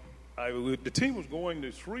 And the team was going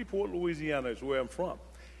to Shreveport, Louisiana, is where I'm from.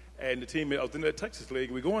 And the team, I was in the Texas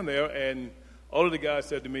League. We go in there, and all of the guys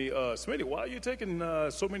said to me, Smitty, why are you taking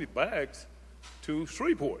so many bags to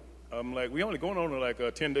Shreveport? I'm like, we only going on a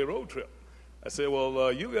 10-day road trip. I said,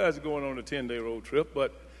 well, you guys are going on a 10-day road trip,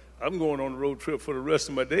 but I'm going on a road trip for the rest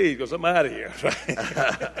of my days because I'm out of here.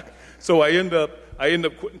 Right? So I end up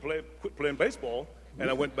quit playing baseball, and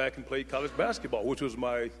I went back and played college basketball, which was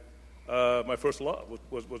my my first love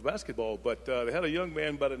was basketball. But they had a young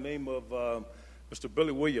man by the name of Mr.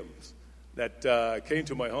 Billy Williams that came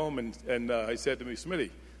to my home, and he said to me, Smitty,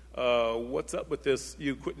 what's up with this?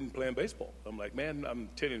 You quitting playing baseball? I'm like, man, I'm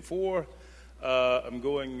 10-4.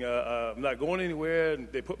 I'm not going anywhere,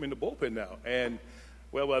 and they put me in the bullpen now. And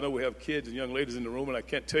well, I know we have kids and young ladies in the room, and I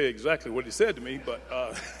can't tell you exactly what he said to me, but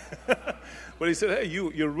but he said, hey,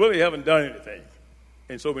 you really haven't done anything,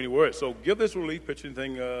 in so many words. So give this relief pitching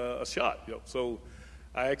thing a shot. You know? So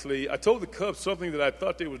I told the Cubs something that I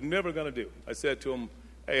thought they was never going to do. I said to them,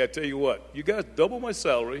 hey, I tell you what, you guys double my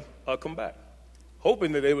salary, I'll come back,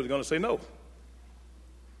 hoping that they was going to say no.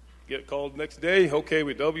 Get called the next day, okay,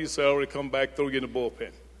 we double your salary, come back, throw you in the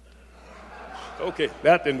bullpen. Okay,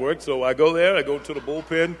 that didn't work, so I go there, I go to the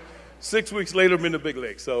bullpen. 6 weeks later, I'm in the big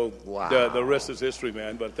league. So wow. The rest is history,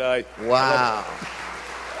 man. But wow.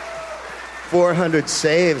 400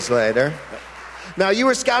 saves later. Now, you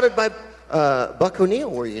were scouted by Buck O'Neill,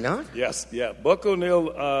 were you not? Yes, yeah. Buck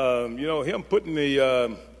O'Neill, him putting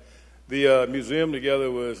the museum together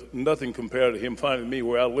was nothing compared to him finding me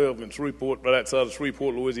where I live in Shreveport, right outside of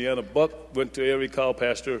Shreveport, Louisiana. Buck went to every cow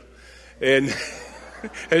pasture and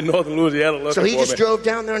in northern Louisiana looking for me. So he just drove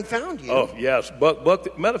down there and found you? Oh, yes.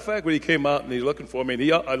 Buck, matter of fact, when he came out and he's looking for me,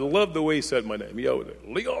 and I love the way he said my name. He always said,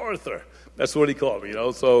 Lee Arthur. That's what he called me, you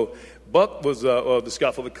know. So Buck was the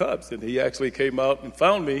scout for the Cubs, and he actually came out and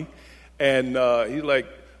found me. And he's like,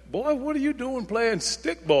 boy, what are you doing playing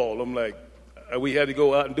stickball? I'm like, we had to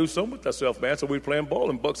go out and do something with ourselves, man. So we were playing ball.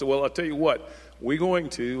 And Buck said, well, I'll tell you what, we're going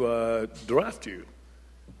to draft you.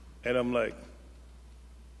 And I'm like,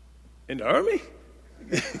 in the Army?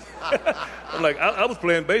 I'm like, I was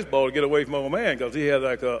playing baseball to get away from my old man because he had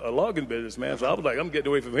like a logging business, man. So I was like, I'm getting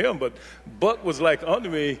away from him. But Buck was like onto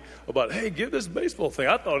me about, hey, give this baseball thing.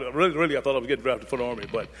 I thought I was getting drafted for the Army.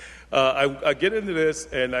 But I get into this,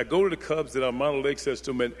 and I go to the Cubs in our minor league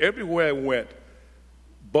system, and everywhere I went,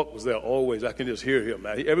 Buck was there always. I can just hear him,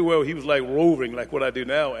 man. Everywhere he was like roving, like what I do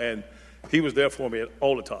now, and he was there for me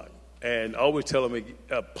all the time. And always telling me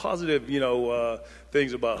positive,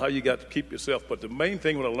 things about how you got to keep yourself. But the main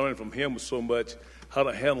thing what I learned from him was so much how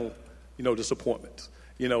to handle, disappointments,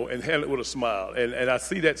 and handle it with a smile. And I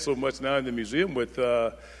see that so much now in the museum with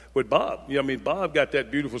Bob. Bob got that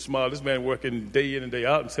beautiful smile. This man working day in and day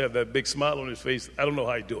out and have that big smile on his face. I don't know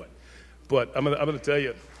how he do it, but I'm gonna tell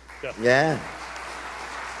you. Yeah.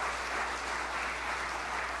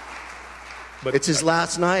 But it's his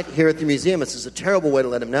last night here at the museum. This is a terrible way to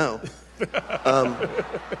let him know.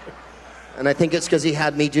 And I think it's because he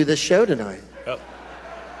had me do this show tonight.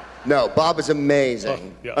 No, Bob is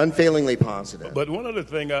amazing. Unfailingly positive. But one other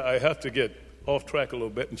thing, I have to get off track a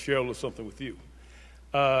little bit and share a little something with you.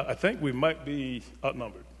 I think we might be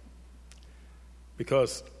outnumbered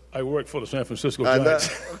because I work for the San Francisco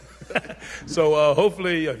Giants. So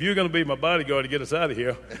hopefully, if you're going to be my bodyguard to get us out of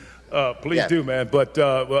here, please do, man. But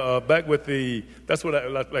back with that's what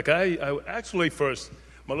I actually first,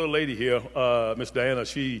 my little lady here, Miss Diana,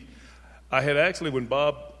 I had actually, when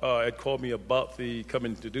Bob had called me about the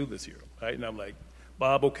coming to do this here, right? And I'm like,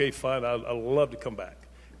 Bob, okay, fine, I'd love to come back.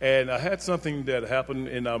 And I had something that happened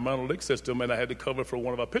in our minor league system, and I had to cover for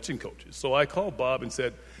one of our pitching coaches. So I called Bob and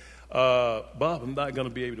said, Bob, I'm not going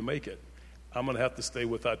to be able to make it. I'm going to have to stay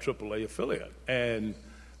with our AAA affiliate. And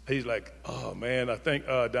he's like, oh, man, I think,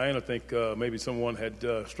 Diana maybe someone had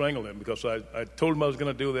strangled him because I told him I was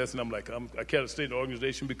going to do this, and I'm like, I can't stay in the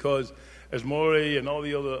organization because, as Maury and all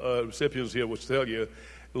the other recipients here will tell you,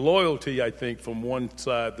 loyalty, I think, from one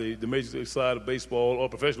side, the major league side of baseball or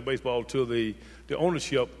professional baseball to the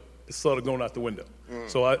ownership is sort of going out the window.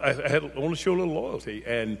 So I had only show a little loyalty.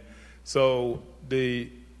 And so the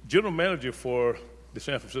general manager for the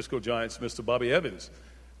San Francisco Giants, Mr. Bobby Evans,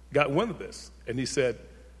 got wind of this, and he said,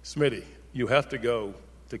 Smitty, you have to go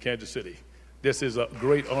to Kansas City. This is a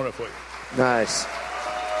great honor for you. Nice.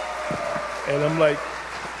 And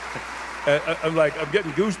I'm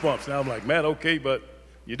getting goosebumps now. I'm like, man, okay, but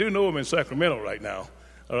you do know I'm in Sacramento right now,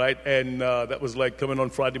 all right? And that was like coming on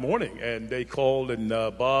Friday morning, and they called, and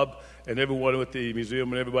Bob and everyone at the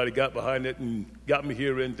museum and everybody got behind it and got me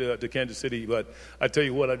here into Kansas City. But I tell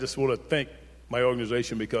you what, I just want to thank my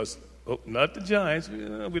organization because not the Giants, we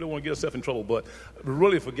don't want to get ourselves in trouble, but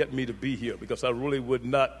really for getting me to be here because I really would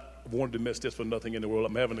not want to miss this for nothing in the world.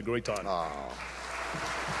 I'm having a great time. Oh.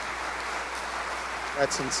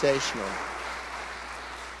 That's sensational.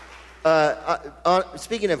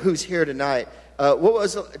 Speaking of who's here tonight,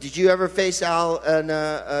 did you ever face Al and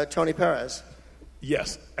Tony Pérez?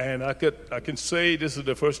 Yes, and I can say this is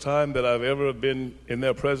the first time that I've ever been in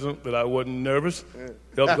their presence that I wasn't nervous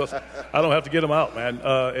because I don't have to get them out, man.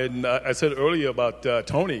 And I said earlier about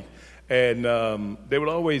Tony, And they would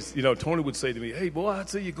always, Tony would say to me, "Hey, boy, I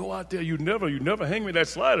tell you, go out there. You never hang me that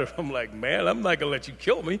slider." I'm like, "Man, I'm not gonna let you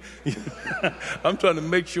kill me. I'm trying to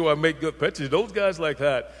make sure I make good pitches." Those guys like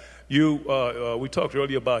that, he talked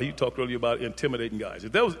earlier about intimidating guys.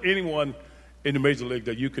 If there was anyone in the major league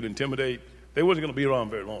that you could intimidate, they wasn't gonna be around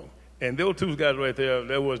very long. And those two guys right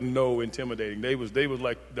there was no intimidating. They was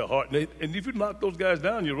like the heart. And if you knock those guys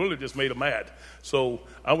down, you really just made them mad. So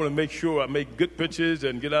I want to make sure I make good pitches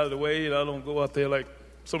and get out of the way, and I don't go out there like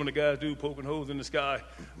some of the guys do, poking holes in the sky.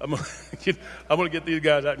 I'm gonna get these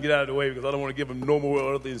guys out and get out of the way because I don't want to give them no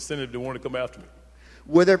more other incentive to want to come after me.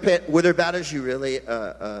 Were there batters you really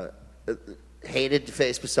hated to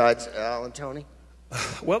face besides Al and Tony?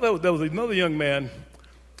 Well, there was another young man.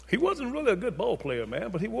 He wasn't really a good ball player, man,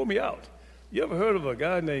 but he wore me out. You ever heard of a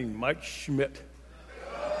guy named Mike Schmidt?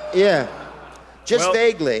 Yeah,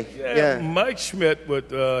 vaguely. Yeah, Mike Schmidt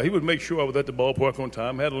he would make sure I was at the ballpark on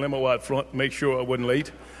time, had a limo out front, make sure I wasn't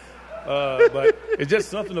late. But it's just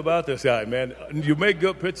something about this guy, man. You make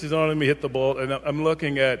good pitches on him, he hit the ball, and I'm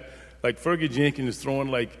looking at, like, Fergie Jenkins throwing,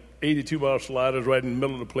 like, 82-mile sliders right in the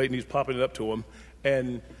middle of the plate, and he's popping it up to him.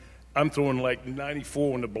 And I'm throwing like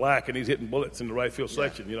 94 in the black, and he's hitting bullets in the right field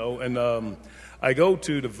section, And I go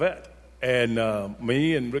to the vet, and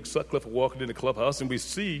me and Rick Sutcliffe are walking in the clubhouse, and we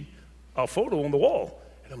see our photo on the wall.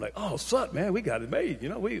 And I'm like, "Oh, Sut, man, we got it made.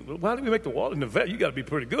 Why did we make the wall in the vet? You got to be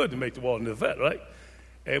pretty good to make the wall in the vet, right?"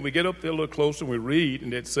 And we get up there a little closer, and we read,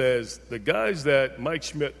 and it says, "The guys that Mike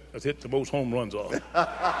Schmidt has hit the most home runs on."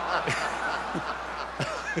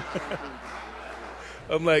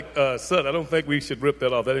 I'm like, "Son, I don't think we should rip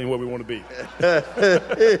that off. That ain't where we want to be."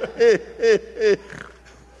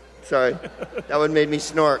 Sorry, that one made me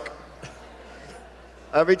snork.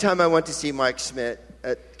 Every time I went to see Mike Schmidt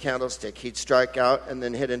at Candlestick, he'd strike out and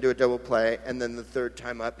then hit into a double play, and then the third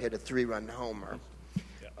time up, hit a 3-run homer.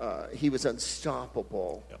 Yeah. He was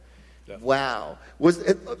unstoppable. Yeah. Wow.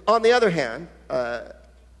 On the other hand,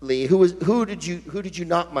 Lee, who did you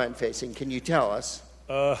not mind facing? Can you tell us?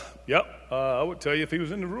 I would tell you if he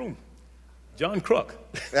was in the room. John Kruk.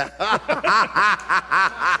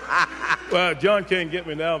 Well, John can't get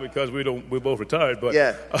me now because we're both retired. But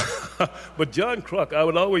yeah. But John Kruk, I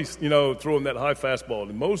would always, throw him that high fastball.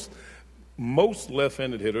 And most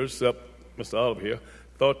left-handed hitters, except Mr. Oliver here,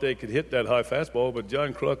 thought they could hit that high fastball. But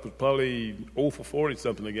John Kruk was probably 0 for 40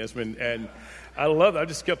 something against me, and I loved it. I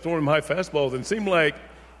just kept throwing him high fastballs, and it seemed like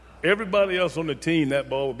everybody else on the team, that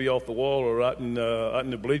ball would be off the wall or out in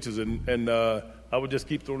the bleachers, and I would just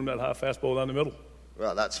keep throwing that high fastball down the middle.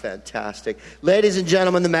 Well, that's fantastic. Ladies and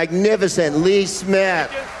gentlemen, the magnificent Lee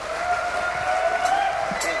Smith.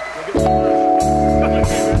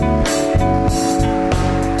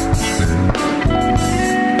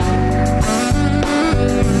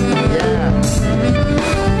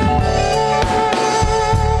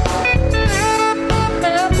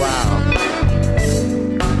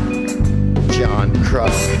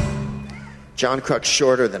 John Kruk's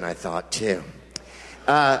shorter than I thought, too.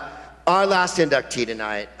 Our last inductee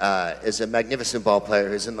tonight is a magnificent ball player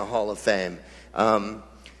who's in the Hall of Fame.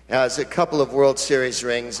 Has a couple of World Series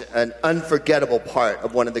rings, an unforgettable part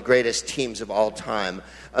of one of the greatest teams of all time.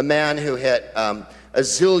 A man who hit a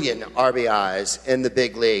zillion RBIs in the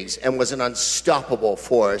big leagues and was an unstoppable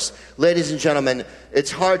force. Ladies and gentlemen,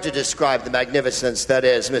 it's hard to describe the magnificence that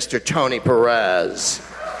is Mr. Tony Pérez.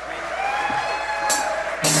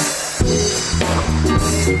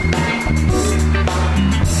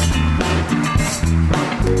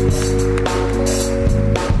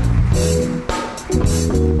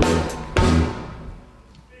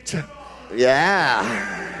 Yeah.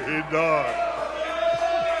 Hey, dog.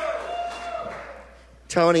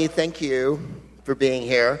 Tony, thank you for being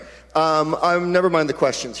here. Never mind the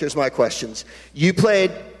questions. Here's my questions. You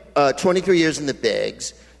played 23 years in the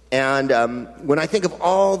bigs, and when I think of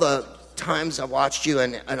all the times I watched you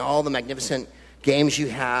and all the magnificent games you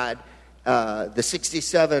had, the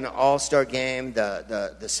 67 All-Star game,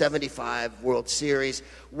 the 75 World Series,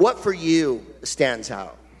 what for you stands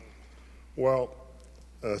out? Well,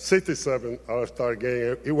 67 All-Star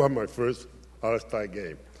game, it was my first All-Star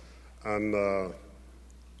game. And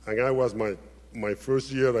I was my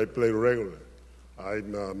first year I played regular.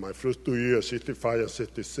 My first 2 years, 65 and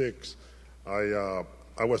 66, I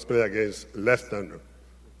was playing against left-hander,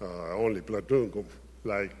 only platoon,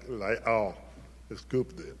 like Al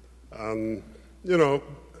Scoop did. And,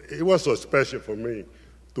 it was so special for me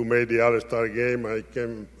to make the All-Star game. I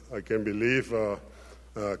can believe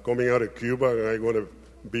coming out of Cuba, I'm going to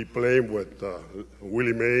be playing with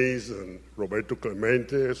Willie Mays and Roberto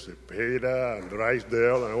Clemente, Cepeda, and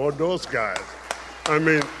Drysdale, and all those guys. I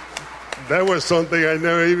mean, that was something I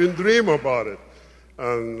never even dreamed about it.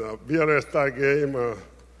 And being a star game,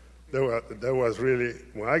 that was really,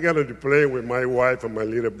 when I got into playing with my wife and my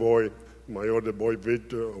little boy, my older boy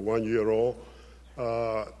Victor, 1 year old,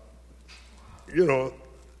 you know,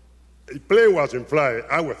 plane wasn't flying,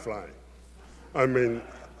 I was flying. I mean,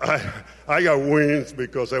 I got wings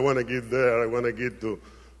because I want to get there. I want to get to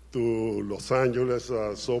Los Angeles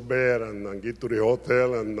so bad and get to the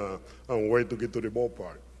hotel and wait to get to the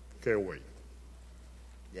ballpark. Can't wait.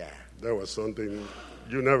 Yeah. That was something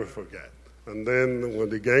you never forget. And then when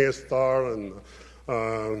the game started,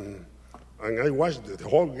 and I watched the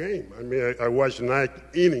whole game. I mean, I watched 9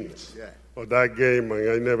 innings of that game, and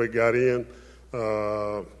I never got in.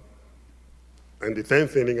 And the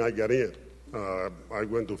 10th inning, I got in. I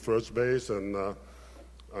went to first base, and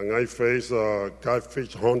I faced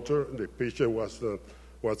Catfish Hunter. The pitcher was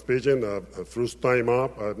pitching first time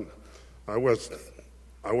up, and I was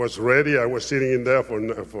ready. I was sitting in there for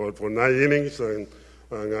 9 innings, and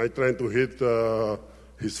I tried to hit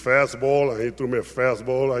his fastball, and he threw me a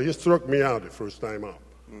fastball. He struck me out the first time up.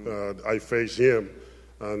 I faced him,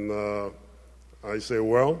 and I said,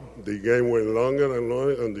 well, the game went longer and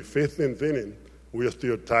longer. And the 15th inning, we are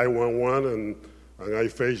still tied 1-1, and I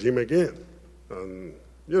faced him again. And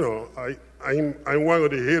you know, I'm one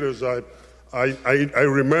of the hitters. I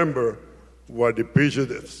remember what the pitcher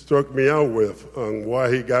that struck me out with and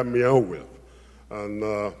why he got me out with. And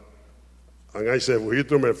I said, well, he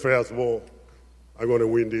threw me a fastball, I'm going to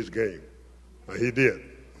win this game. And he did.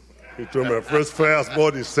 He threw me a first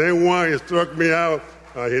fastball, the same one, he struck me out.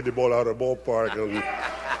 I hit the ball out of the ballpark. And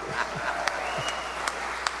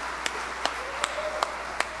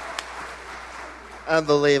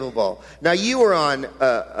unbelievable. Now, you were on,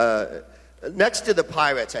 next to the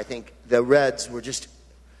Pirates, I think the Reds were just,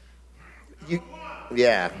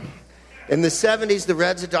 yeah. In the 70s, the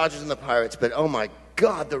Reds, the Dodgers, and the Pirates, but oh my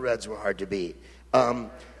God, the Reds were hard to beat.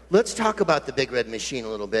 Let's talk about the Big Red Machine a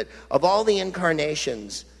little bit. Of all the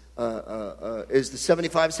incarnations, is the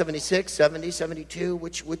 75, 76, 70, 72,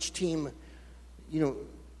 which team, you know,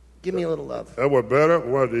 give me a little love. That was better.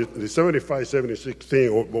 Well, the 75, 76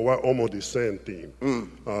 team were almost the same team.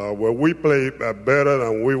 Where we played better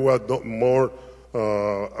and we were more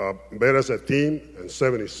better as a team in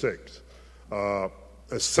 76.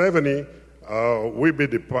 70, we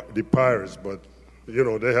beat the Pirates, but you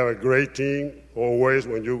know they have a great team. Always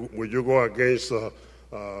when you go against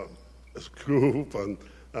Scoop and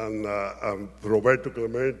Roberto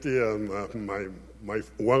Clemente and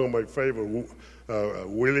one of my favorite,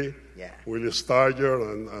 Willie Starger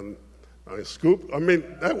and Scoop. I mean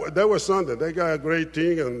that was something. They got a great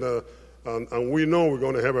team, and we know we're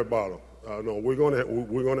going to have a battle. No, we're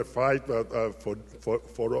going to fight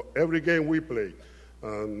for every game we play,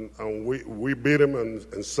 and we beat them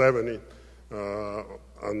in 70,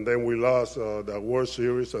 and then we lost the World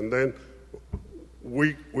Series, and then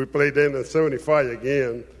we played them in 75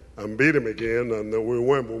 again and beat them again, and then we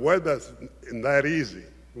won. But why that's that easy?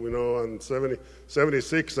 You know, and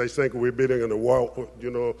 76, I think we beat them in the wall.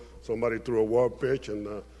 You know, somebody threw a wild pitch, and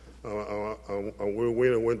we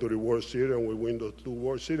win and went to the World Series, and we win the 2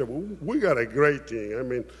 World Series. We got a great team. I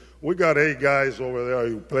mean, we got 8 guys over there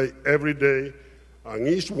who play every day, and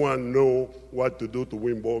each one know what to do to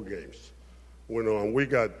win ball games. You know, and we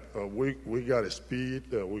got speed,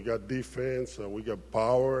 we got defense, we got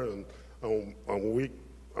power, and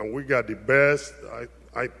we got the best.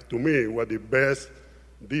 To me, we're the best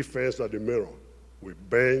defense at the middle with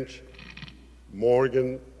Bench,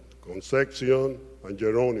 Morgan, Concepcion, and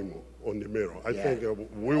Geronimo on the middle. I think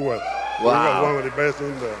we were one of the best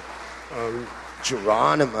in there.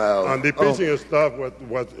 Geronimo. And the pitching staff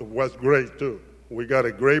was great too. We got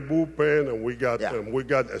a great bullpen, and we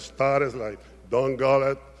got starters like Don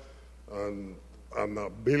Gullett and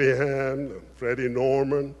Billy Ham, and Freddie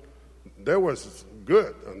Norman. That was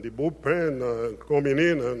good, and the bullpen coming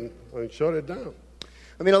in and shut it down.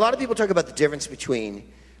 I mean, a lot of people talk about the difference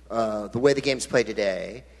between the way the game's played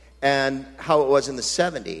today and how it was in the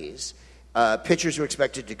 70s. Pitchers were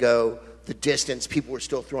expected to go the distance. People were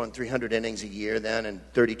still throwing 300 innings a year then and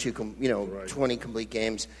 32, 20 complete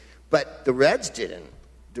games. But the Reds didn't.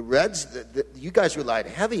 The Reds, you guys relied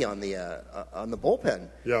heavy on the bullpen.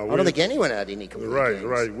 Yeah, I don't think anyone had any complete games.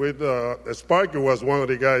 Right. With Sparky was one of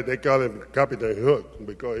the guys, they call him Captain Hook,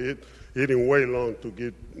 because he didn't wait long to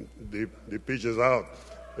get the pitches out.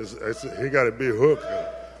 He got a big hook,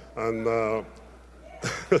 and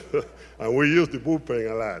and we used the bullpen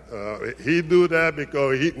a lot. He do that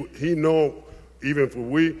because he know even if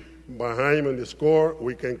we behind him in the score,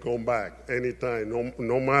 we can come back anytime.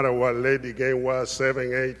 No matter what late the game was,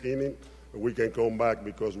 7, 8 innings, we can come back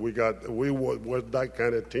because we were that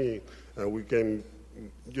kind of team, and we can,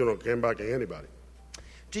 came back at anybody.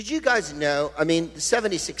 Did you guys know, the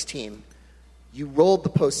 76 team, you rolled the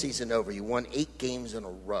postseason over. You won 8 games in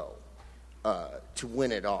a row to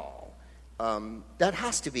win it all. That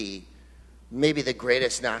has to be maybe the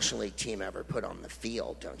greatest National League team ever put on the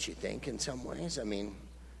field, don't you think, in some ways?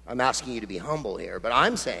 I'm asking you to be humble here, but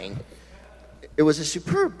I'm saying it was a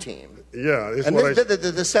superb team. Yeah, and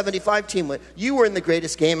the 75 team, you were in the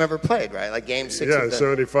greatest game ever played, right? Like Game 6. Yeah, in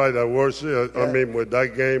 75, that was. With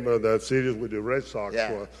that game, that series with the Red Sox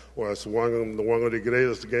was one of the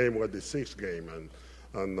greatest games. Was the 6th game,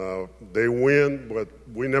 and they win, but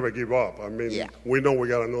we never give up. We know we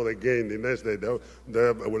got another game the next day.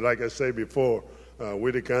 Like I said before,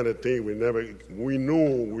 we're the kind of team we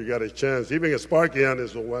knew we got a chance. Even Sparky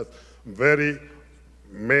Anderson was very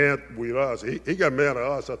mad with us. He got mad at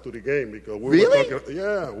us after the game because we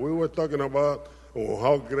were talking about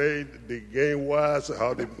how great the game was,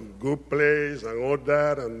 how the good plays and all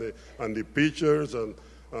that, and the pitchers and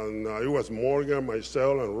it was Morgan,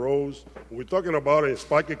 myself, and Rose. We're talking about it, and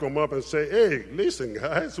Sparky come up and say, "Hey, listen,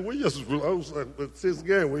 guys, we just lost this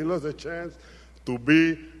game. We lost a chance to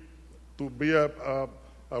be a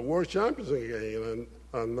world champions again."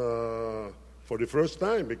 And for the first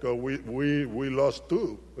time, because we lost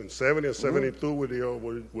 2 in 70 and 72 with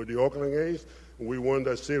the Oakland A's. We won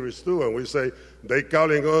that series too, and we say they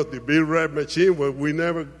calling us the Big Red Machine, but we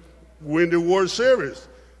never win the World Series.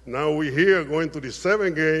 Now we're here going to the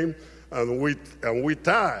 7th game, and we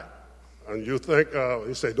tie. And you think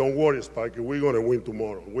you say, "Don't worry, Sparky, we're going to win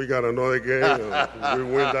tomorrow. We got another game, and we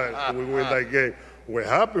win that game." What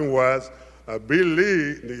happened was, Bill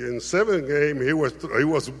Lee, in 7th game, he was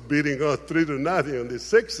beating us 3-0 in the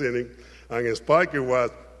 6th inning, and Sparky was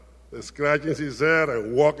scratching his head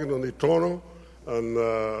and walking on the tunnel. And,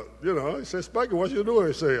 he said, "Sparky, what you doing?"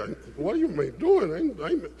 I say, "What are you doing?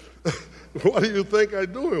 What do you think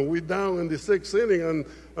I'm doing? We down in the 6th inning,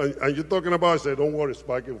 and you're talking about," I said, "Don't worry,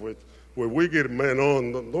 Sparky, when we get man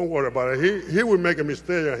on, don't worry about it. He will make a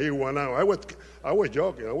mistake and he went out." I was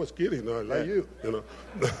joking. I was kidding, like you.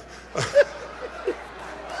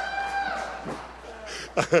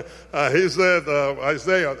 He said, "I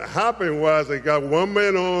say, what happened was I got one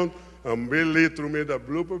man on, and Bill Lee threw me the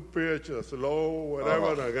blooper pitch, a slow,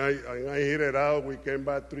 whatever, and I hit it out. We came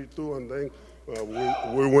back 3-2, and then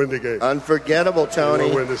we win the game." Unforgettable, Tony.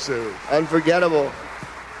 We win the series. Unforgettable.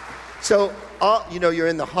 So, you're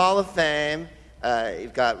in the Hall of Fame.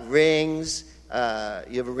 You've got rings.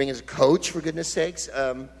 You have a ring as a coach, for goodness sakes.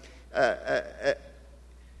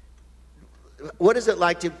 What is it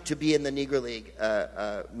like to be in the Negro League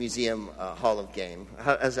Museum Hall of Game?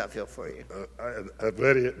 How does that feel for you?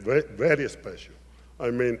 Very, very, very special.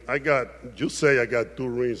 I got 2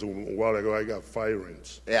 rings a while ago. I got 5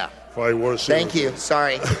 rings. Yeah. 5 World Series. Thank you.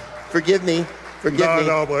 Sorry. Forgive me.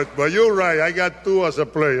 No, but you're right. I got 2 as a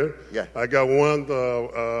player. Yeah. I got 1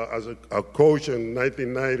 as a coach in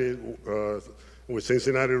 1990 with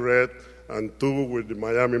Cincinnati Red, and 2 with the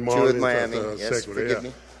Miami Marlins. 2 with Miami. Yes, forgive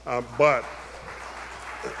me. But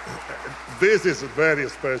this is very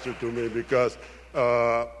special to me because,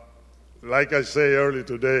 like I say earlier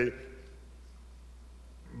today,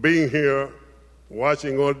 being here,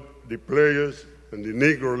 watching all the players in the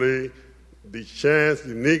Negro League, the chance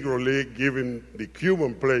the Negro League giving the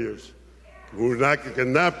Cuban players who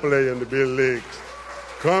cannot play in the big leagues,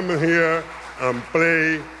 come here and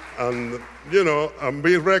play and, and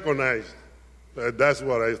be recognized. That's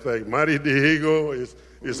what I think. Mari Dihigo is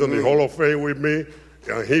in the Hall of Fame with me,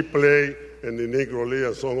 and he played in the Negro League,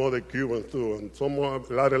 and some other Cubans too, and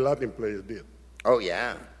a lot of Latin players did. Oh,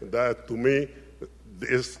 yeah. That, to me,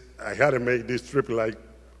 I had to make this trip like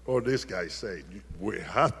all these guys say. We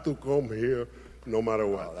have to come here no matter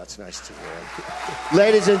what. Oh, that's nice to hear.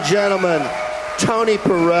 Ladies and gentlemen, Tony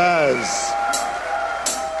Pérez.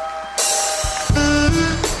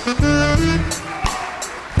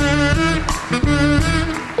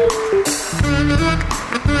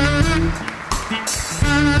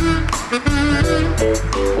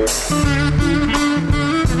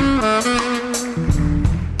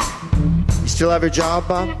 You still have your job,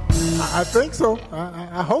 Bob? I think so.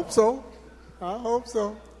 I hope so. I hope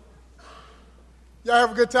so. Y'all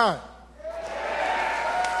have a good time.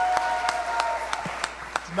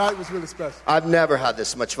 Tonight was really special. I've never had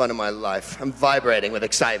this much fun in my life. I'm vibrating with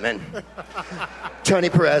excitement. Tony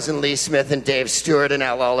Pérez and Lee Smith and Dave Stewart and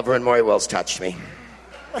Al Oliver and Maury Wills touched me.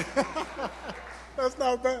 That's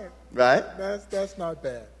not bad. Right? That's not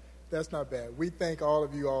bad. That's not bad. We thank all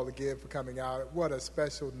of you all again for coming out. What a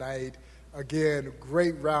special night. Again,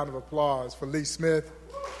 great round of applause for Lee Smith.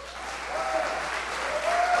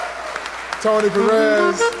 Tony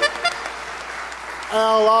Pérez,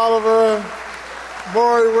 Al Oliver,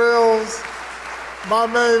 Maury Wills, my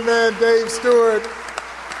main man Dave Stewart.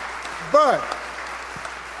 But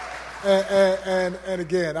and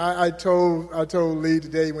again, I told Lee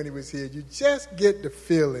today when he was here, you just get the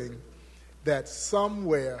feeling that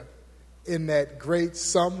somewhere in that great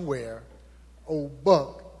somewhere, old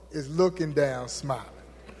Buck is looking down, smiling.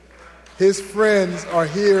 His friends are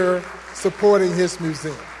here supporting his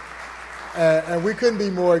museum. And we couldn't be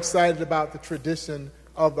more excited about the tradition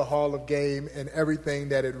of the Hall of Game and everything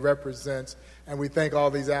that it represents. And we thank all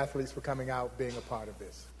these athletes for coming out, being a part of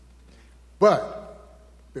this. But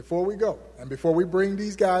before we go, and before we bring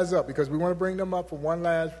these guys up, because we want to bring them up for one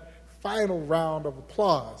last final round of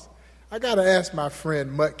applause, I got to ask my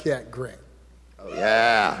friend Mudcat Grant. Oh,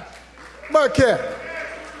 yeah. Mudcat,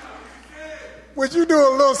 would you do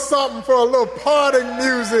a little something for a little parting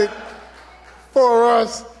music for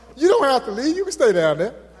us? You don't have to leave. You can stay down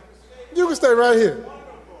there. You can stay right here.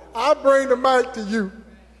 I'll bring the mic to you.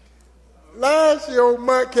 Last year, old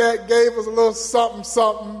Mudcat gave us a little something,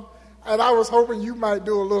 something, and I was hoping you might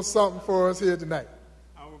do a little something for us here tonight.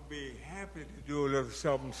 I would be happy to do a little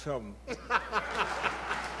something, something.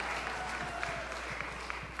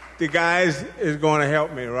 The guys is going to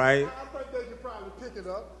help me, right? I think they could probably pick it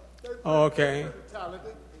up. Okay.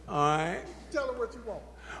 Talented. All right. Tell them what you want.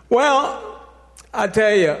 Well, I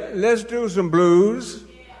tell you, let's do some blues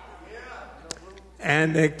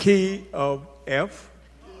and the key of F.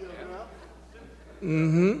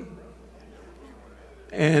 Mm-hmm.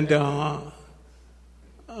 And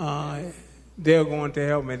they're going to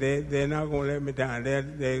help me. They're not going to let me down. This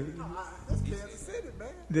is Kansas City, man.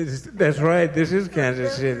 That's right. This is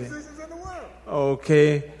Kansas City.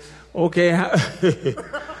 Okay. Okay,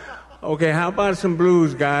 how about some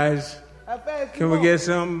blues, guys? Can we get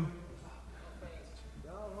some?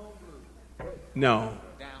 No.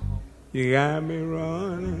 You got me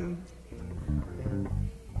running.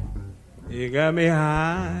 You got me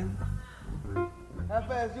high. How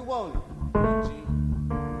fast you want it?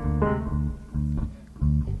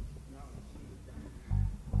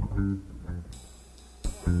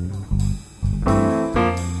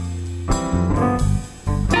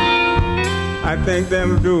 I think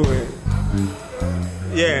that'll do it.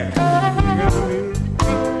 Yeah.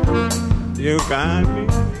 You got me.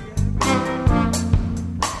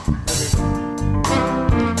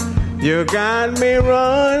 You got me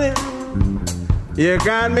running. You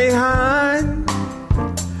got me high.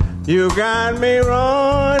 You got me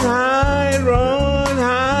running high.